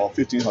 weeks or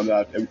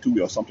 $1,500 every 2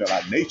 weeks or something of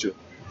that nature.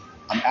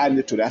 I'm adding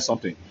it to that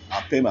something.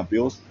 I'm paying my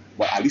bills,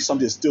 but at least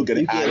something is still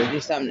getting added.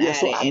 Do something added,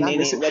 so I'm and not then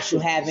missing, what you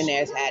have in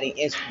there is adding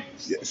extra.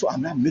 so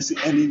I'm not missing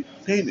any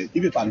payment.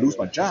 Even if I lose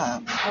my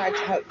job.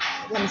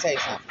 Let me say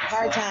something.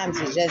 Hard times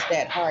is just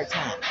that, hard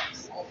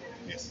times.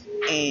 Yes.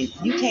 And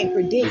you can't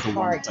predict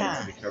hard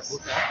times. Be careful.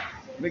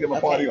 Let me get my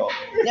party on.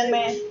 Young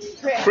man,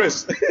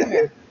 Chris. come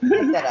here.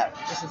 Pick that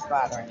up. This is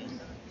bothering me.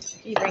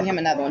 Can you bring him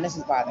another one? This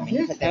is bothering me.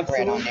 You put that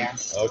bread on there.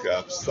 Okay,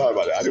 I'm sorry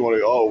about that. I didn't want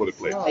to go all over the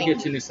place. I'll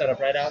get you a new setup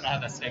right out, and I'll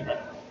have that same right.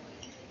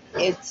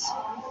 It's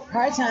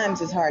hard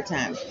times is hard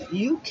times.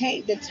 You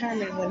can't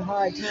determine when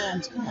hard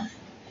times come.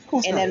 Of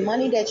course And not. that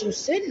money that you're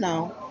sitting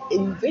on, it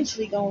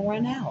eventually gonna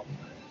run out.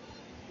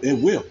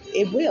 It will.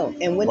 It will.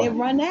 And when Right. it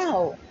run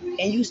out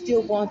and you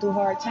still going through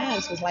hard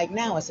times, because like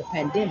now it's a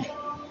pandemic.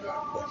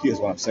 But here's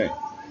what I'm saying.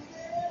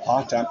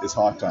 Hard time is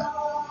hard time.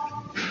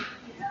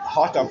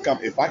 Hard time come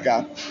if I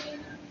got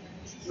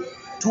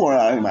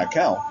 $200 in my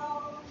account,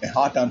 and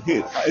hard time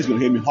hit, it's gonna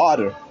hit me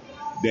harder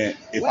than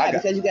if Why? I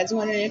got. Because you got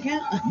 200 in your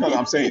account? No,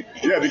 I'm saying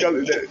because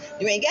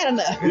You ain't got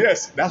enough.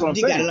 yes, that's what I'm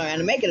You got saying. to learn how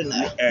to make it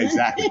enough.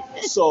 Exactly.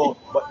 So,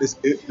 but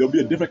there'll be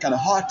a different kind of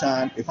hard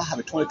time if I have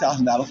a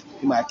 $20,000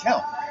 in my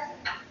account.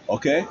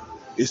 Okay,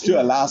 it still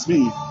allows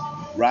me,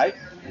 right?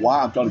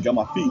 While I'm trying to get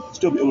my feet,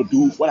 still be able to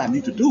do what I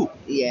need to do.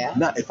 Yeah.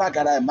 Now, if I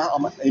got that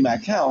amount in my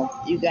account,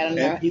 You gotta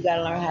learn. And- You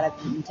gotta learn how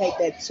to take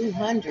that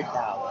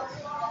 $200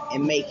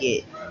 and make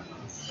it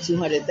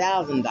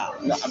 $200,000.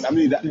 no, I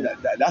mean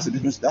that's a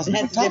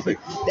different topic.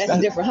 That's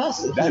a different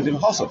hustle. That's a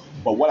different hustle.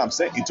 But what I'm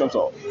saying in terms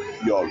of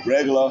your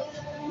regular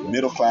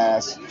middle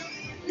class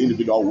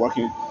individual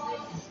working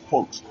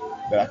folks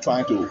that are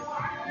trying to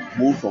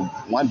move from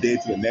one day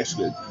to the next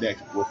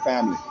with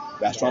family,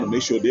 that's trying to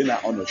make sure they're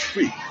not on the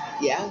street.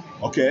 Yeah.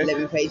 Okay.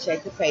 Living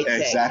paycheck to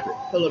paycheck. Exactly.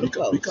 Pull of the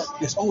Because, coast. because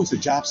there's always a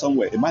job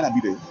somewhere. It might not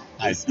be the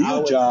It's ideal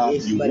always- job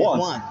it's- you but it's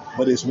want, one.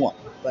 but it's one.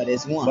 But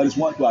it's one. But it's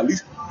one to at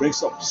least bring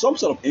some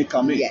sort of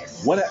income in.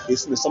 Yes. Whether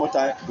it's in the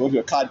summertime, go to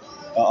a car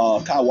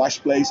wash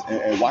place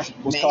and wash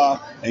people's Man.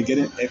 car and get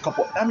in a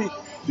couple. I mean,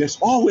 there's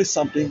always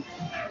something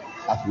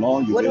as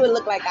long as you What do get- it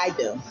look like I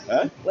do?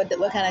 Huh? What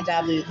kind of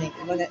job do you think?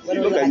 What do You it look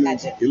look like like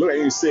I do? you look like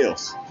you're in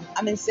sales.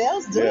 I'm in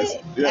sales, do Yes,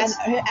 it? yes.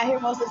 I hear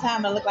most of the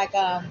time I look like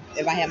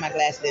if I have my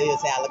glasses, they'll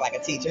say I look like a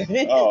teacher.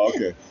 Oh,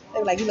 okay.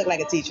 They're like, you look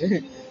like a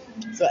teacher.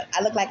 So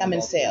I look like I'm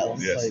in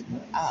sales. Yes.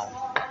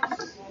 Oh.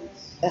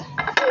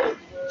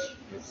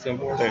 So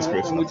more Thanks,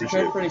 Chris. And would you Appreciate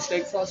care it. for any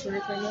steak sauce or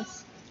anything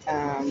else?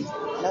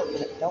 Nope,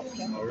 don't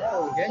care.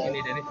 No. Again, you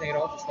need anything at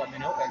all, just let me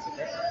know, guys,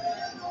 okay?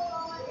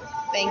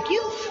 Thank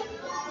you.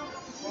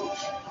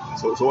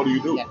 So what do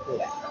you do? Yeah, cool.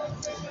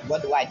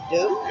 What do I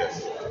do?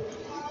 Yes.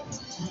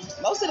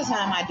 Most of the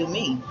time I do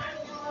me.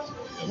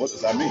 And what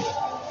does that mean?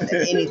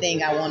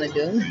 Anything I want to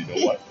do. You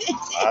know what?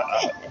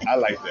 I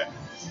like that.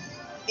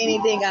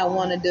 Anything I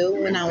want to do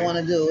when I want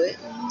to do it.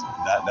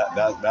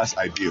 That's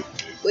ideal.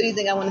 What do you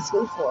think I went to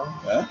school for?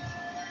 Huh?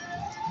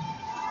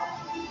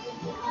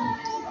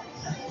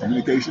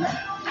 Communication?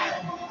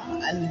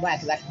 And why?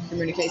 Because I can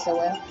communicate so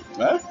well?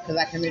 Huh? Because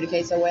I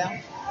communicate so well?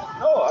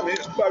 No, I mean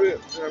probably.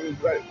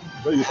 Right.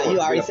 You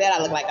already said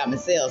I look like I'm in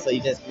sales, so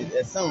you just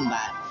assume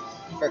that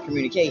for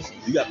communication.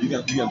 You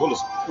can go to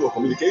school of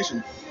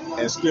communication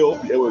and still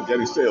be able to get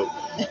in sales.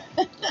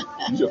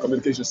 Use your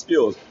communication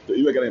skills to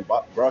either get in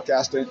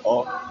broadcasting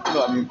or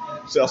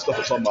sell stuff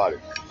for somebody.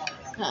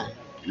 Huh.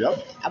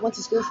 Yep. I went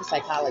to school for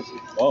psychology.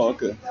 Oh,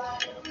 okay.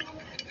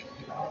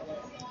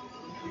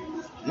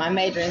 My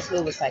major in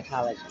school was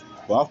psychology.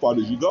 Well, how far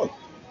did you go?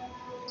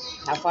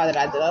 How far did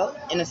I go?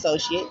 In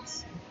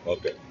associates.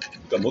 Okay.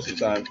 Because most of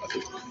the time, I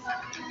think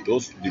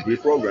those degree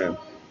programs,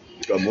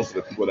 because most of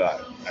the people that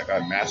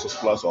got Master's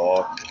Plus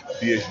or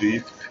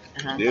PhD,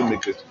 Uh-huh. they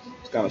make it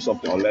kind of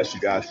something, unless you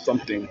got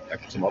something like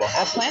some other.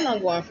 I plan on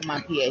going for my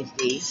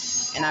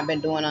PhD, and I've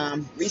been doing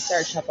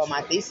research up on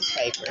my thesis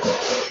paper.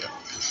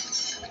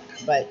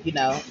 But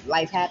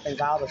life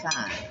happens all the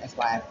time. That's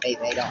why they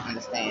don't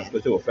understand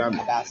Especially with family.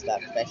 about stuff,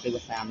 especially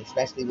with family,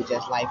 especially with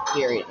just life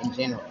period in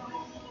general.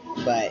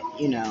 But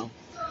You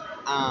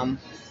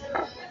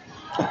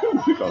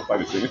can't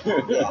fight it.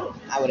 yeah,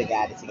 I would have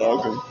got it together.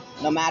 Okay.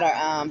 No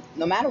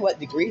matter what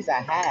degrees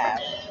I have,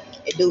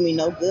 it do me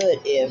no good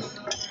if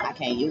I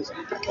can't use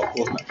them. Of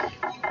course not.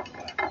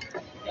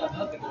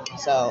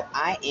 So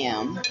I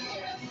am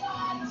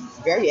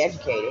very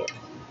educated,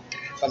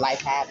 but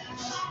life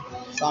happens.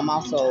 So I'm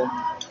also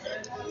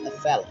a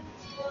felon.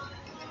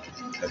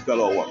 A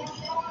fellow what?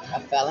 A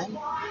felon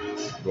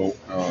Go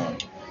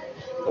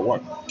for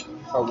what?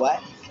 for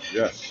what?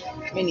 Yes.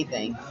 Many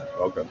things.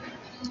 Okay.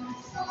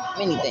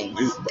 Many things.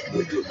 Is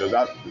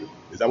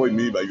that what you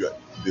mean by you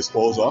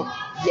dispose of?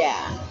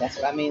 Yeah, that's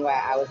what I mean by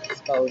I was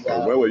disposed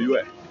of. Where were you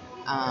at?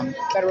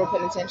 Federal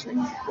penitentiary.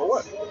 For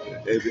what?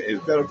 In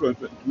federal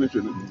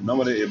penitentiary,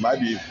 normally it might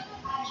be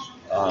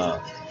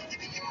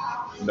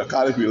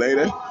narcotic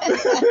related,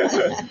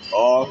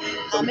 or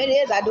It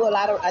is. I do a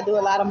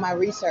lot of my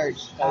research.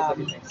 How's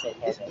everything so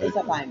far? It's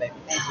a fine, baby.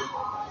 Thank you.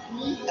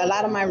 A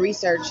lot of my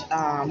research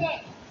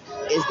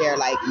is there.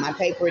 Like my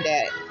paper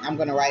that I'm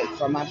going to write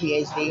for my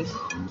PhD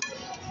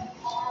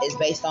is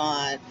based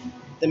on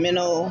the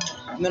mental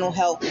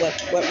health,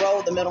 what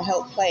role the mental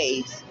health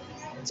plays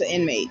to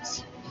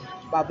inmates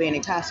while being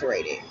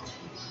incarcerated.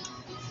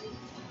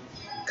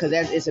 Because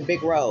it's a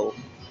big role.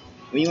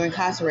 When you're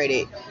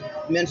incarcerated,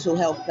 mental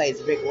health plays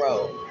a big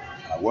role.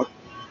 I work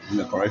in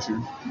the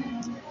correction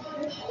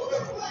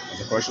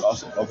as a correction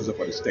officer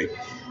for the state.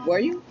 Were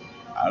you?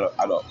 I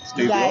don't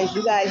state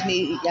You guys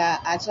need. Yeah,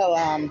 I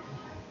told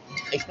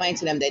explain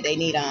to them that they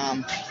need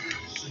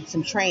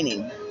some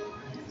training,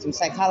 some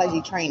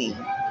psychology training.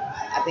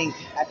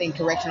 I think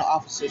correctional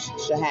officers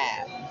should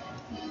have.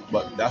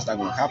 but that's not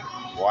going to happen.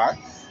 Why?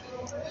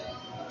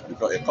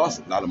 Because it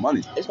costs a lot of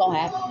money. It's gonna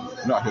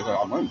happen. No, it costs a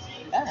lot of money.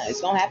 Yeah,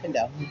 it's gonna happen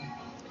though.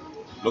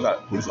 Look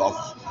at police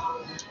officers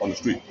on the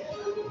street.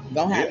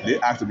 Gonna happen. They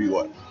have to be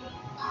what?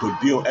 to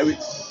deal every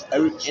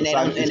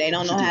And they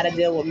don't know how to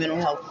deal with mental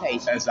health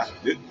patients.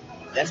 Exactly.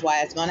 That's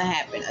why it's going to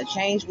happen. A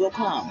change will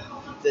come.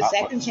 The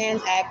Second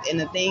Chance Act and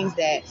the things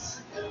that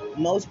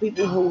most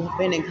people who've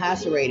been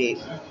incarcerated,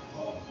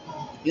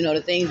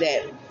 the things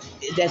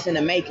that's in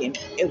the making,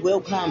 it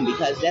will come,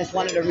 because that's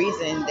one of the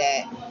reasons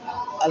that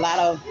a lot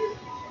of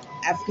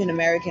African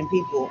American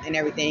people and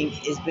everything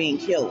is being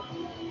killed,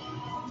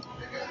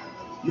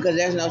 because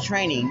there's no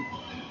training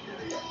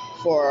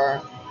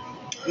for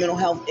mental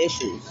health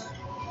issues.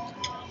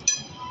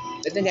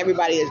 They think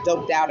everybody is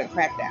doped out and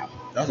cracked out.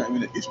 That's not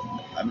even an issue.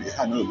 I mean, it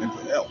had no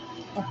mental health,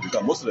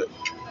 because most of the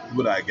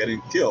people that are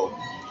getting killed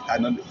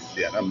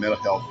they are not mental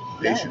health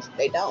patients. No,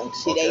 they don't.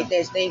 See,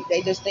 Okay.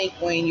 they just think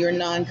when you're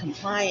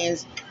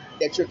non-compliant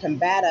that you're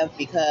combative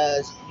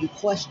because you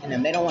question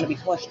them. They don't want to be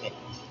questioned.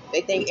 They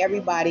think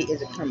everybody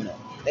is a criminal.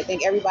 They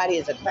think everybody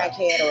is a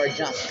crackhead or a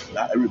junkie.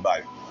 Not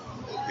everybody.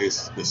 It's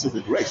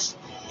specific race.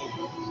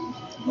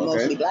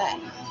 Mostly black.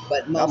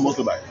 But Not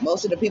mostly black.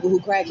 most of the people who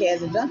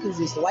crackheads and junkies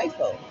is the white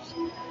folks.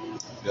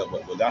 Yeah,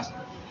 but that's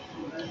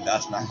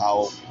not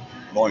how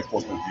law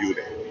enforcement view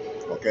it.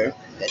 Okay?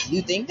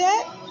 You think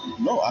that?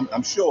 No,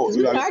 I'm sure. Because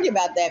we can argue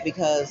about that,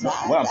 because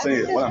what I'm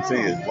saying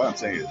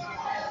is,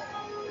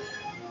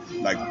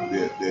 like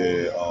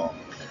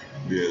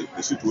the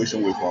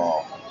situation with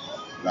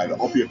like the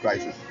opioid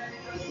crisis,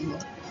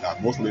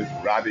 that mostly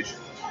ravaged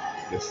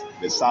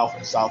the South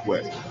and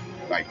Southwest,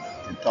 like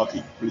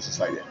Kentucky, places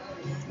like that,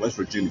 West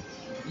Virginia.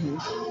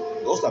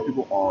 Mm-hmm. Those are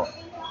people are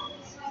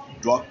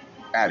drug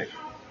addicts.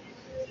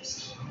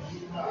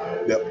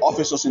 The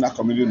officers in that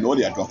community know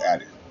they are drug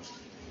addicts.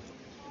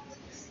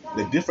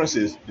 The difference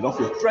is they don't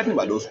feel threatened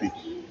by those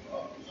people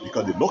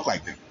because they look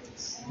like them.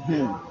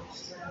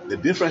 Mm-hmm. The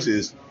difference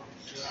is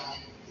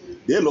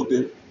they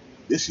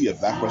see a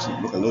black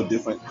person look a little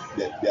different.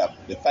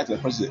 The fact that the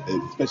person,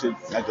 especially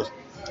not just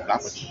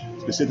black person,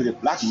 specifically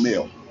black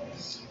male,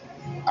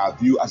 are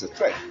viewed as a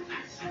threat.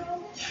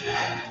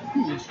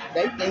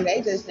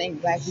 They just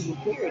think black people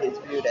period is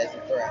viewed as a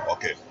threat.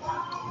 Okay.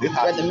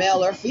 Whether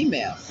male or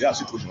female. They have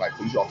situations like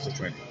police officer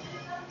training.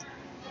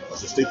 I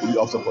was a state police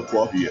officer for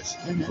 12 years.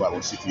 Mm-hmm. So I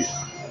was 6 years.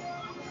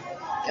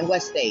 In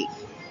what state?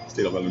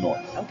 State of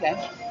Illinois. Okay.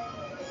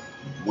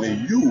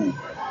 When you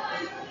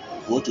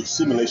go to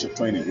simulation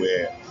training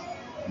where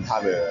you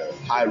have a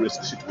high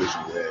risk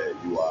situation where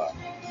you are,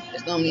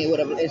 it's normally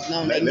with let's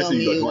say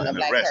you're doing a an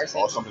black arrest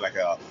person. or something like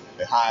a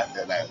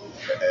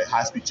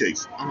high speed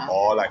chase, Uh-huh.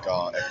 or like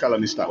a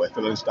felony stop. A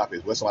felony stop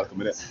is where somebody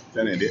committed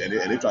felony and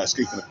they try to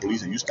escape from the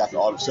police, and you stop them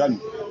all of a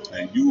sudden,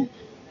 and you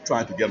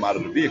trying to get them out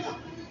of the vehicle.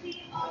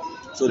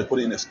 So they put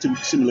it in a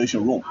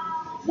simulation room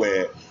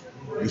where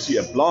you see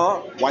a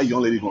blonde white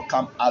young lady gonna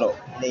come out of.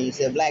 Then you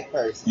see a black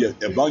person. Yeah,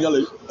 a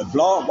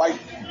blonde white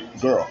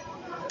girl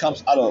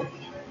comes out of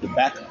the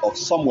back of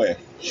somewhere.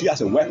 She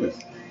has a weapon.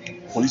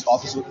 Police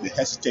officers, they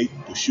hesitate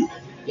to shoot.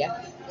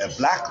 Yeah. A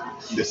black,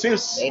 the same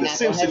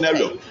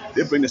scenario. hesitate.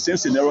 They bring the same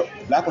scenario.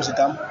 The black person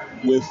come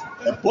with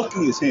a book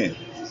in his hand.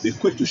 They're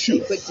quick to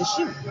shoot. Quick to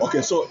shoot.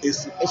 Okay, so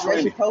it's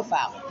racial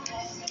profiling.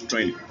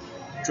 Training.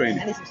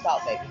 I need some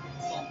salt, baby.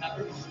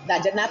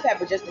 Not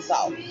pepper, just the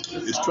salt.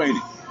 It's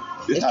training.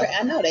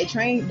 I know they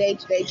train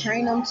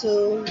them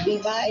to be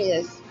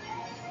biased.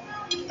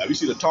 Have you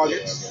seen the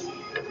targets?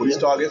 Police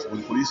targets,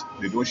 when the police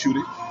they're doing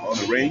shooting on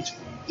the range.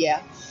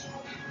 Yeah.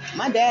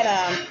 My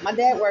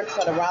dad worked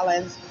for the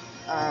Rollins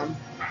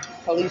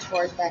police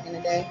force back in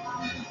the day.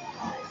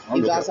 He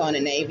was also in the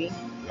Navy.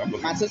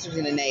 My sister's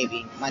in the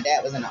Navy. My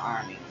dad was in the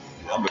Army.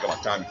 I'm looking at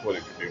my time before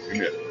they give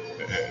me a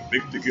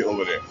big ticket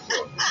over there.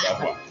 So that's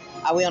why.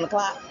 Are we on the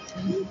clock?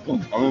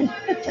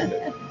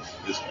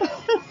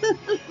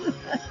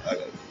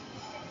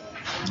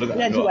 We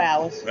got 2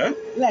 hours. Huh?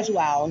 We got 2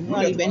 hours. We've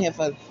only been here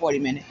for 40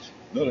 minutes.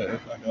 No,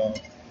 that's like I'm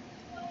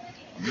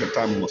gonna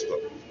time most stuff.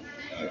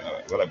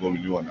 What I go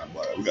renew on that,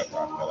 but we got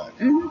time. We got like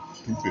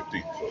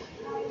 2:15.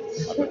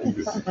 So after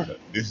 2:15,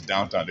 this is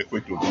downtown. They're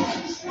quick to do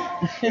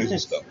this and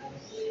stuff.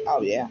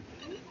 Oh yeah.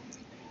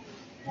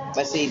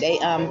 But see, they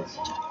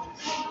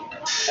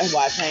that's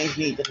why change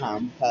need to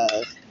come,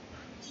 because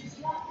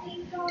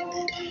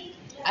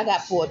I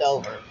got pulled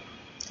over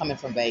coming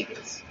from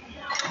Vegas.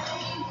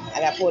 And I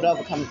got pulled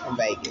over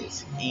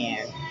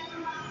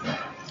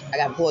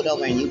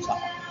in Utah.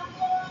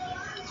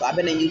 So I've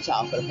been in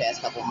Utah for the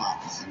past couple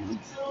months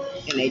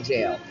in a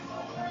jail.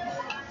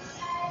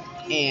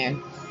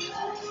 And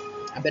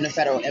I've been a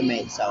federal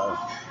inmate, so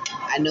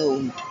I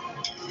knew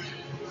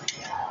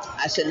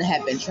I shouldn't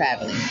have been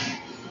traveling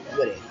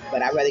with it.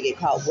 But I'd rather get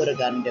caught with a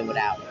gun than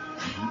without it.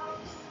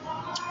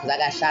 Because I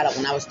got shot up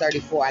when I was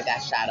 34. I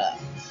got shot up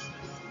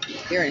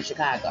here in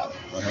Chicago.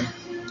 Uh-huh.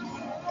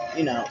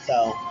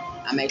 So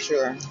I make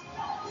sure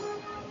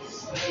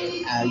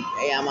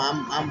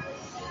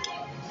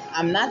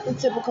I'm not the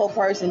typical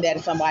person that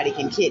somebody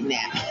can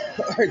kidnap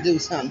or do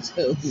something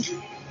to.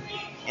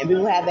 And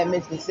people have that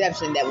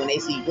misconception that when they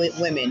see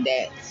women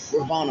that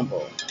we're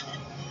vulnerable.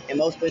 And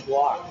most people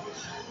are.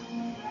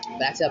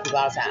 But I tell people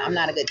all the time, I'm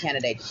not a good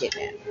candidate to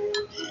kidnap.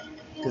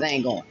 Because I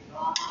ain't going.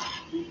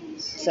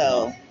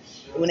 So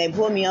when they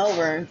pulled me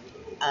over,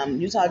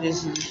 Utah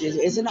just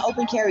it's an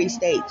open carry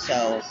state.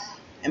 So,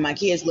 and my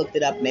kids looked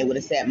it up and they would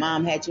have said,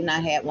 "Mom, had you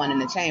not had one in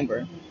the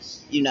chamber,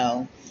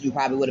 you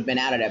probably would have been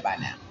out of there by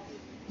now."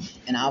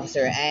 And the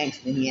officer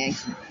asked, and he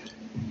asked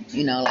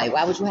me, like,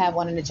 "Why would you have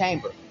one in the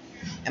chamber?"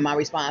 And my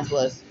response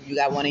was, "You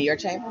got one in your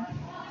chamber?"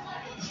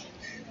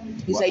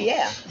 He said,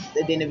 "Yeah."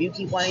 Then if you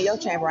keep one in your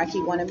chamber, I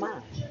keep one in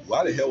mine.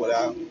 Why the hell would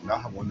I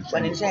not have one in the chamber?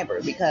 One in the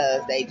chamber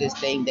because they just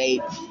think they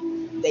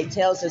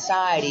tell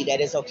society that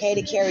it's okay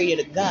to carry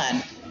the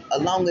gun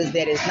as long as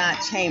that it's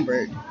not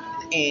chambered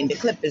and the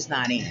clip is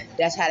not in.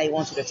 That's how they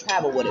want you to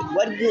travel with it.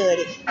 What good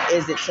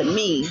is it to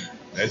me?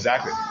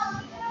 Exactly.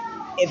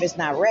 If it's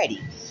not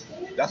ready?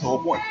 That's the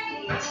whole point.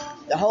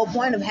 The whole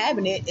point of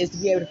having it is to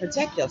be able to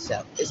protect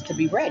yourself. Is to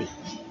be ready.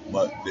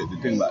 But the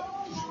thing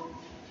about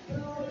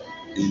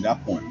in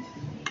that point,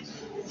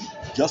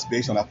 just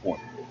based on that point,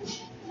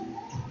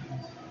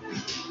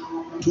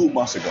 2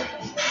 months ago,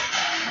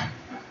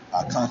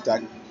 I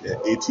contacted the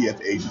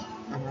ATF agent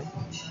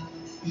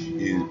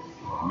in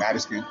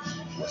Madison,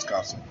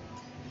 Wisconsin.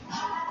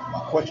 My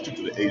question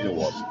to the agent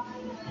was,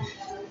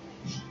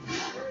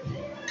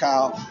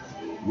 Kyle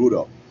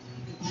Rudolph,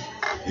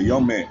 a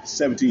young man,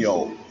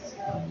 17-year-old,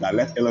 that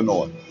left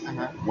Illinois,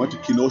 went to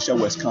Kenosha,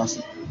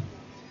 Wisconsin,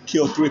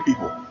 killed 3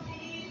 people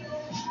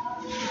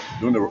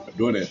during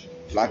the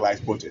Black Lives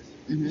protest.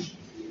 2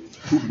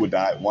 people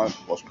died, 1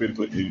 was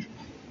critically injured.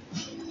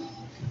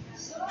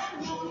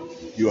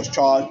 He was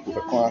charged with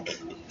a crime,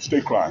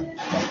 state crime.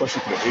 My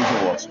question to the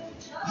agent was,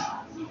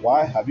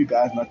 why have you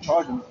guys not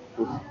charged him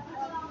with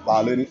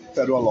violating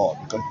federal law?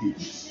 Because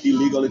he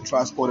illegally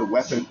transported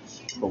weapons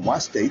from one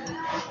state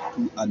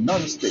to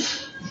another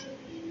state.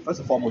 First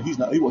and foremost,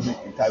 he wasn't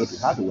entitled to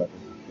have the weapon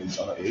in his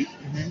other age.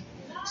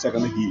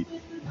 Secondly, he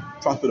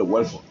transported a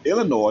weapon from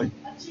Illinois.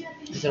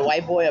 Is it a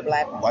white boy or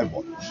black boy? White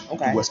boy.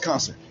 Okay. To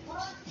Wisconsin.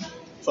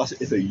 So I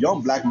said, it's a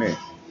young black man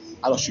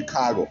out of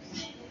Chicago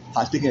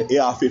has taken an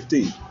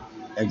AR-15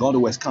 and gone to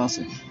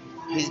Wisconsin.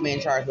 He's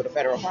being charged with a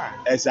federal crime.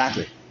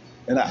 Exactly.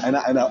 And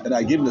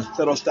I gave him the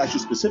federal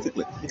statute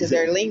specifically. Because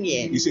they're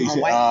lenient. He said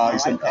that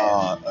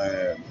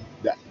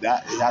it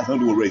has nothing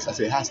to do with race. I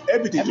said it has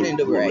everything to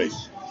do with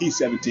race. He's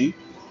 17.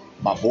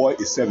 My boy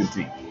is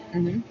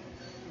 17.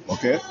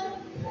 Okay?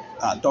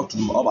 I talked to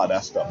him about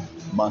that stuff.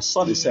 My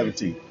son is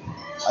 17.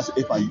 I said,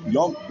 if my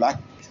young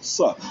black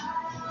son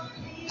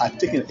had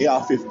taken an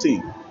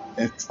AR-15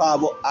 and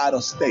traveled out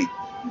of state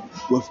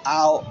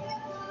without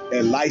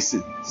a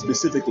license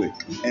specifically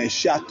and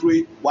shot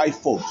 3 white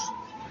folks,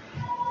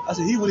 I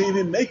said he wouldn't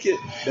even make it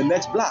the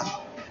next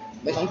block.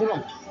 They're gonna kill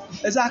him.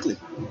 Exactly.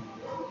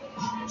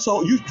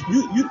 So you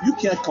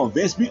can't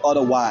convince me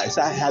otherwise.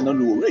 I had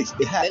nothing to do with race.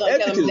 It had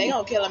everything. They're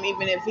gonna kill him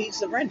even if he's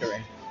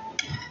surrendering.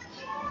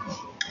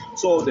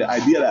 So the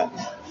idea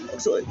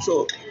that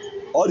so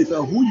all depends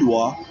on who you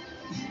are.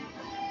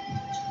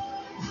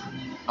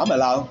 I'm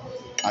allowed.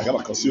 I got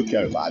a concealed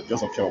carry, but I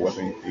just don't carry a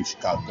weapon in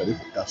Chicago because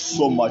there's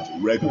so much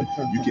regular.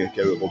 You can't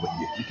carry it over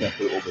here. You can't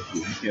put it over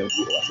here. You can't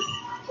do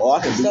it. All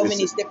I can do so is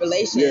many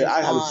stipulations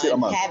I have to sit on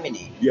my, having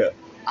it. Yeah,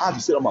 I have to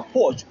sit on my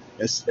porch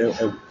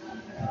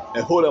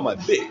and hold on my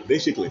dick,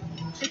 basically.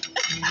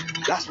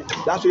 That's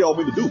what y'all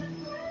want me to do.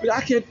 But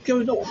I can't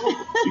no.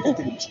 You can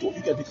take it to the store.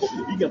 You can take it over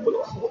here. You can put it.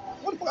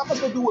 What the fuck am I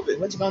supposed to do with it?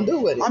 What you gonna do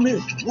with it? I mean,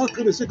 what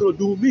good is it gonna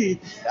do with me?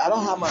 I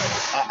don't have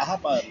I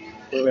have my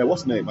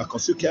what's the name? My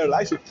concealed carry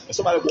license. And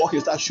somebody walk in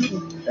and start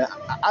shooting, and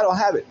I don't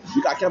have it.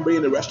 I can't bring it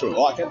in the restaurant.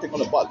 Or I can't take it on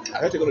the bus. I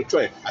can't take it on the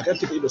train. I can't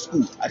take it in the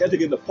school. I can't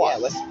take it in the park.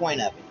 Yeah, what's the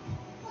point of it?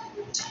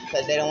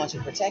 Because they don't want you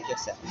to protect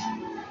yourself.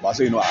 But I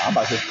say, I'm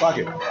about to say, fuck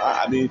it.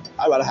 I mean,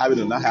 I'd rather have it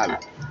than not have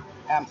it.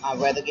 I'd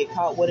rather get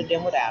caught with it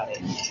than without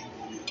it.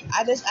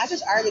 I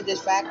just argued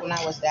this fact when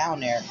I was down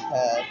there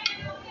because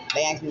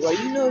they asked me, well,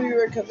 you knew you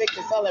were a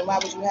convicted felon. Why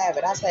would you have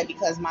it? I said,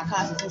 because my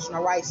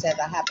constitutional right says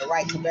I have the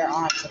right to bear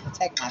arms to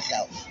protect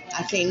myself.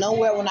 I seen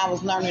nowhere when I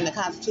was learning the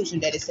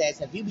Constitution that it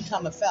says if you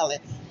become a felon,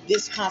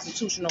 this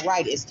constitutional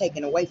right is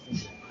taken away from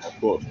you. Of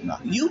course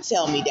not. You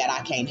tell me that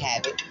I can't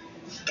have it.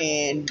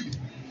 And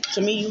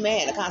to me, you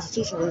man, the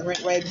Constitution was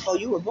written right before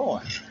you were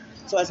born.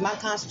 So it's my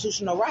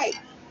constitutional right.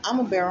 I'm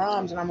going to bear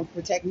arms and I'm going to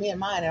protect me and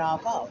mine at all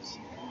costs.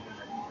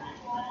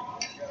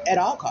 At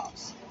all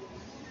costs.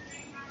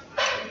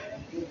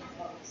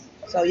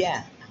 So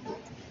yeah,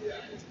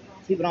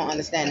 people don't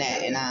understand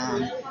that, and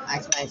I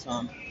explain to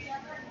them.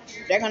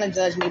 They're gonna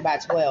judge me by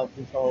 12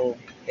 before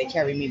they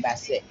carry me by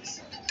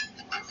 6.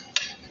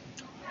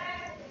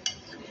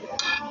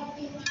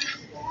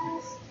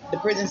 The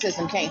prison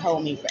system can't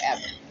hold me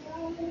forever,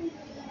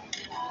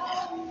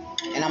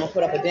 and I'm gonna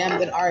put up a damn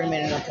good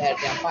argument enough to have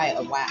a damn fight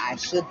of why I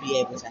should be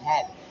able to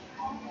have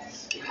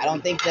it. I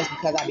don't think just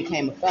because I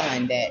became a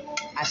felon that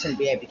I shouldn't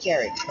be able to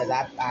carry it, because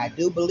I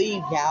do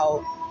believe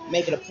y'all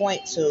make it a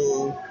point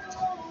to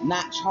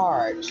not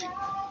charge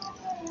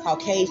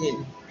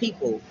Caucasian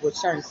people with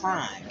certain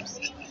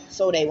crimes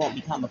so they won't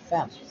become a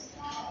felon.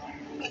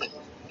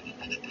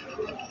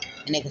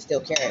 And they can still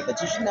carry it. But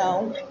you should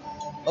know,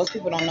 most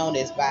people don't know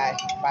this by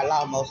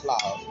law, most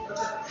laws.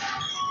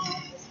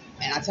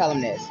 And I tell them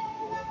this.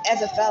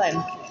 as a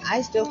felon,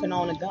 I still can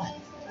own a gun.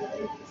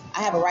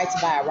 I have a right to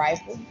buy a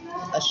rifle,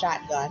 a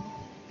shotgun.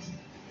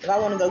 If I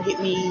want to go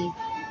get me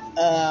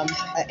an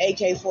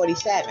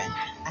AK-47,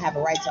 I have a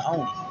right to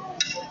own it.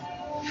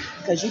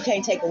 Because you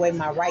can't take away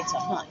my right to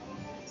hunt.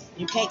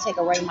 You can't take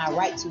away my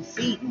right to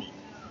feed me.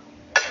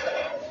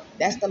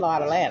 That's the law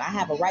of the land. I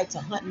have a right to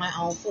hunt my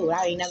own food.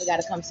 I ain't never got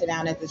to come sit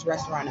down at this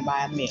restaurant and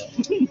buy a meal.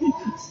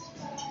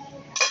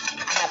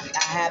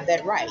 I have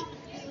that right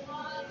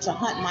to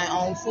hunt my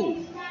own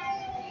food.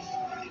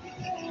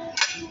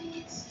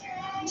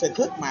 To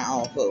cook my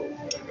own food.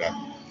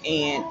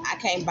 And I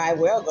can't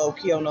go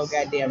kill no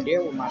goddamn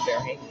deer with my bare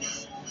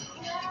hands.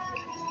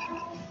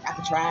 I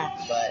could try,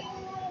 but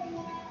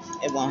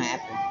it won't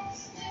happen.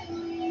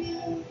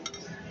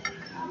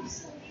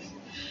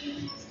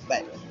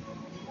 But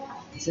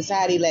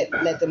society let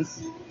them,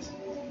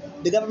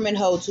 the government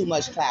hold too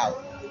much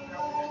clout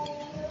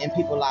in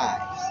people's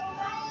lives.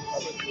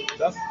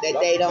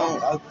 They don't.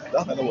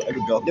 That's not what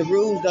every government. The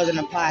rules doesn't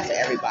apply to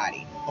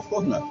everybody. Of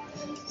course not.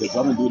 The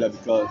government do that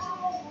because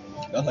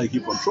that's how you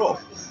keep control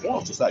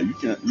of society.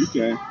 You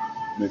can't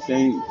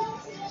maintain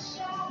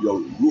your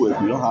rule if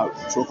you don't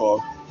have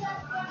so-called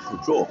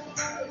control.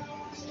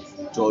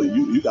 So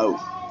you got to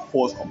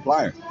force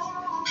compliance.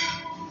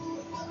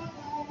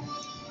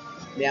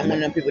 Yeah, I'm one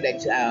of them people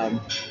that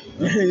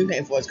you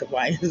can't force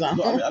compliance on.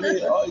 No,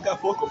 you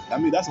got force.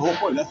 That's the whole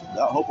point. That's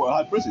the whole point of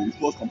high prison. You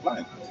force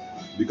compliance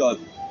because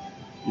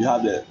you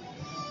have the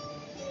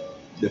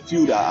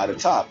few that are at the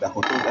top that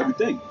controls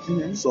everything.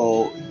 Mm-hmm.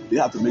 So they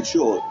have to make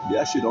sure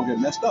that shit don't get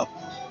messed up.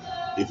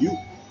 If you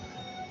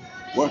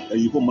work and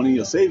you put money in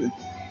your savings,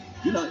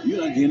 you're not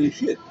gaining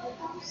shit.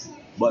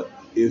 But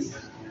if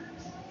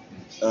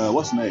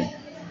what's his name,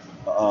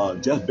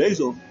 Jeff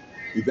Bezos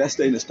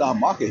invested in the stock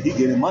market, he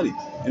getting money.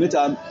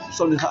 Anytime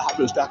something happens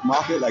in the stock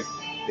market, like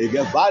they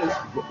get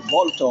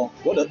volatile,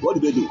 what do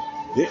they do?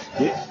 They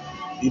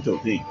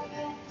intervene,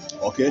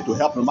 okay, to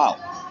help them out.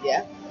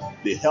 Yeah.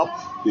 They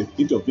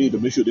intervene to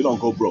make sure they don't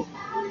go broke.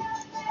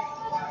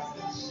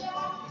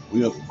 They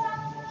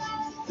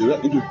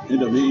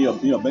intervene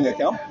in your bank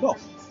account? No.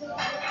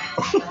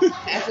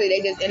 Actually,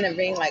 they just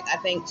intervene. Like, I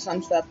think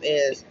some stuff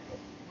is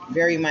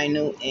very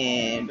minute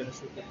and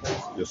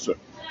Yes, sir.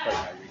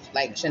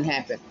 like shouldn't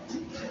happen.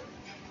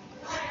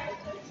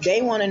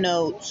 They want to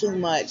know too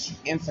much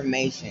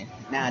information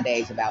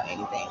nowadays about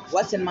anything.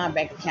 What's in my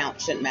bank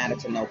account shouldn't matter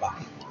to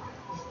nobody.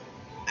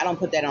 I don't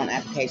put that on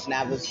application.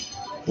 I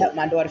helped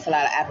my daughter fill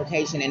out an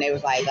application, and they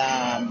was like,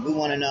 we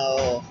want to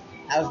know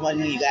how much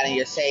money you got in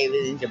your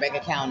savings, your bank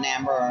account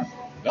number,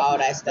 all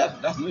that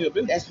stuff. That's none of your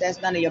business.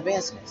 That's none of your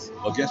business.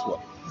 Well, guess what?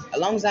 As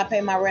long as I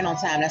pay my rent on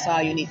time, that's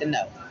all you need to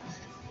know.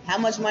 How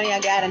much money I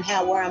got and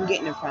where I'm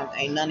getting it from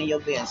ain't none of your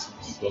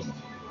business. But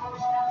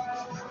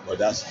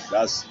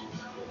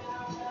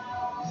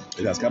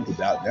it has come to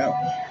that now.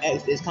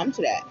 It's come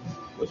to that.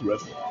 What's the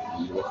rest of it?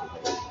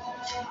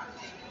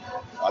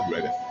 I'll be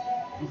right there.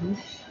 Mm-hmm.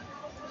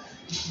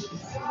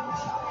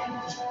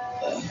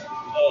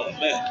 Oh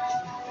man,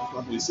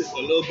 when you sit a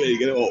little bit, you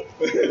get it old.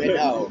 I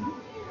know.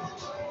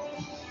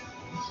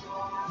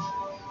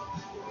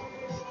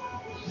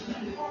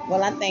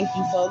 Well, I thank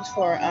you folks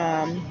for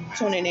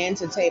tuning in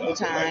to Table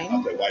Time.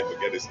 I'll tell wife to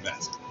get this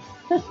mask.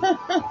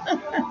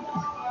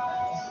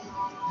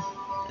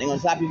 They're going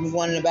to stop you from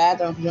going in the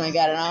bathroom if you ain't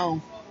got it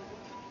on.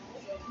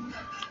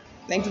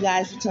 Thank you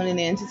guys for tuning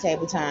in to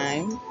Table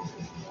Time.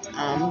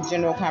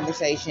 General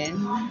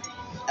conversation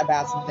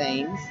about some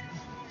things.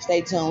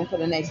 Stay tuned for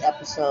the next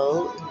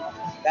episode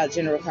about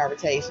general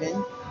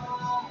conversation.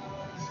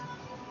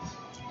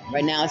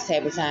 Right now it's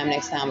Table Time.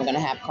 Next time we're going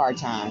to have car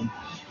time.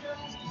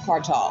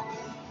 Car talk.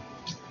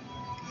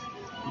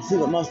 See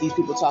what most of these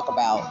people talk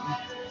about.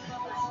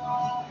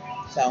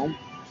 So,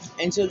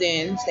 until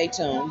then, stay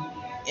tuned.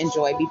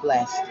 Enjoy. Be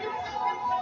blessed.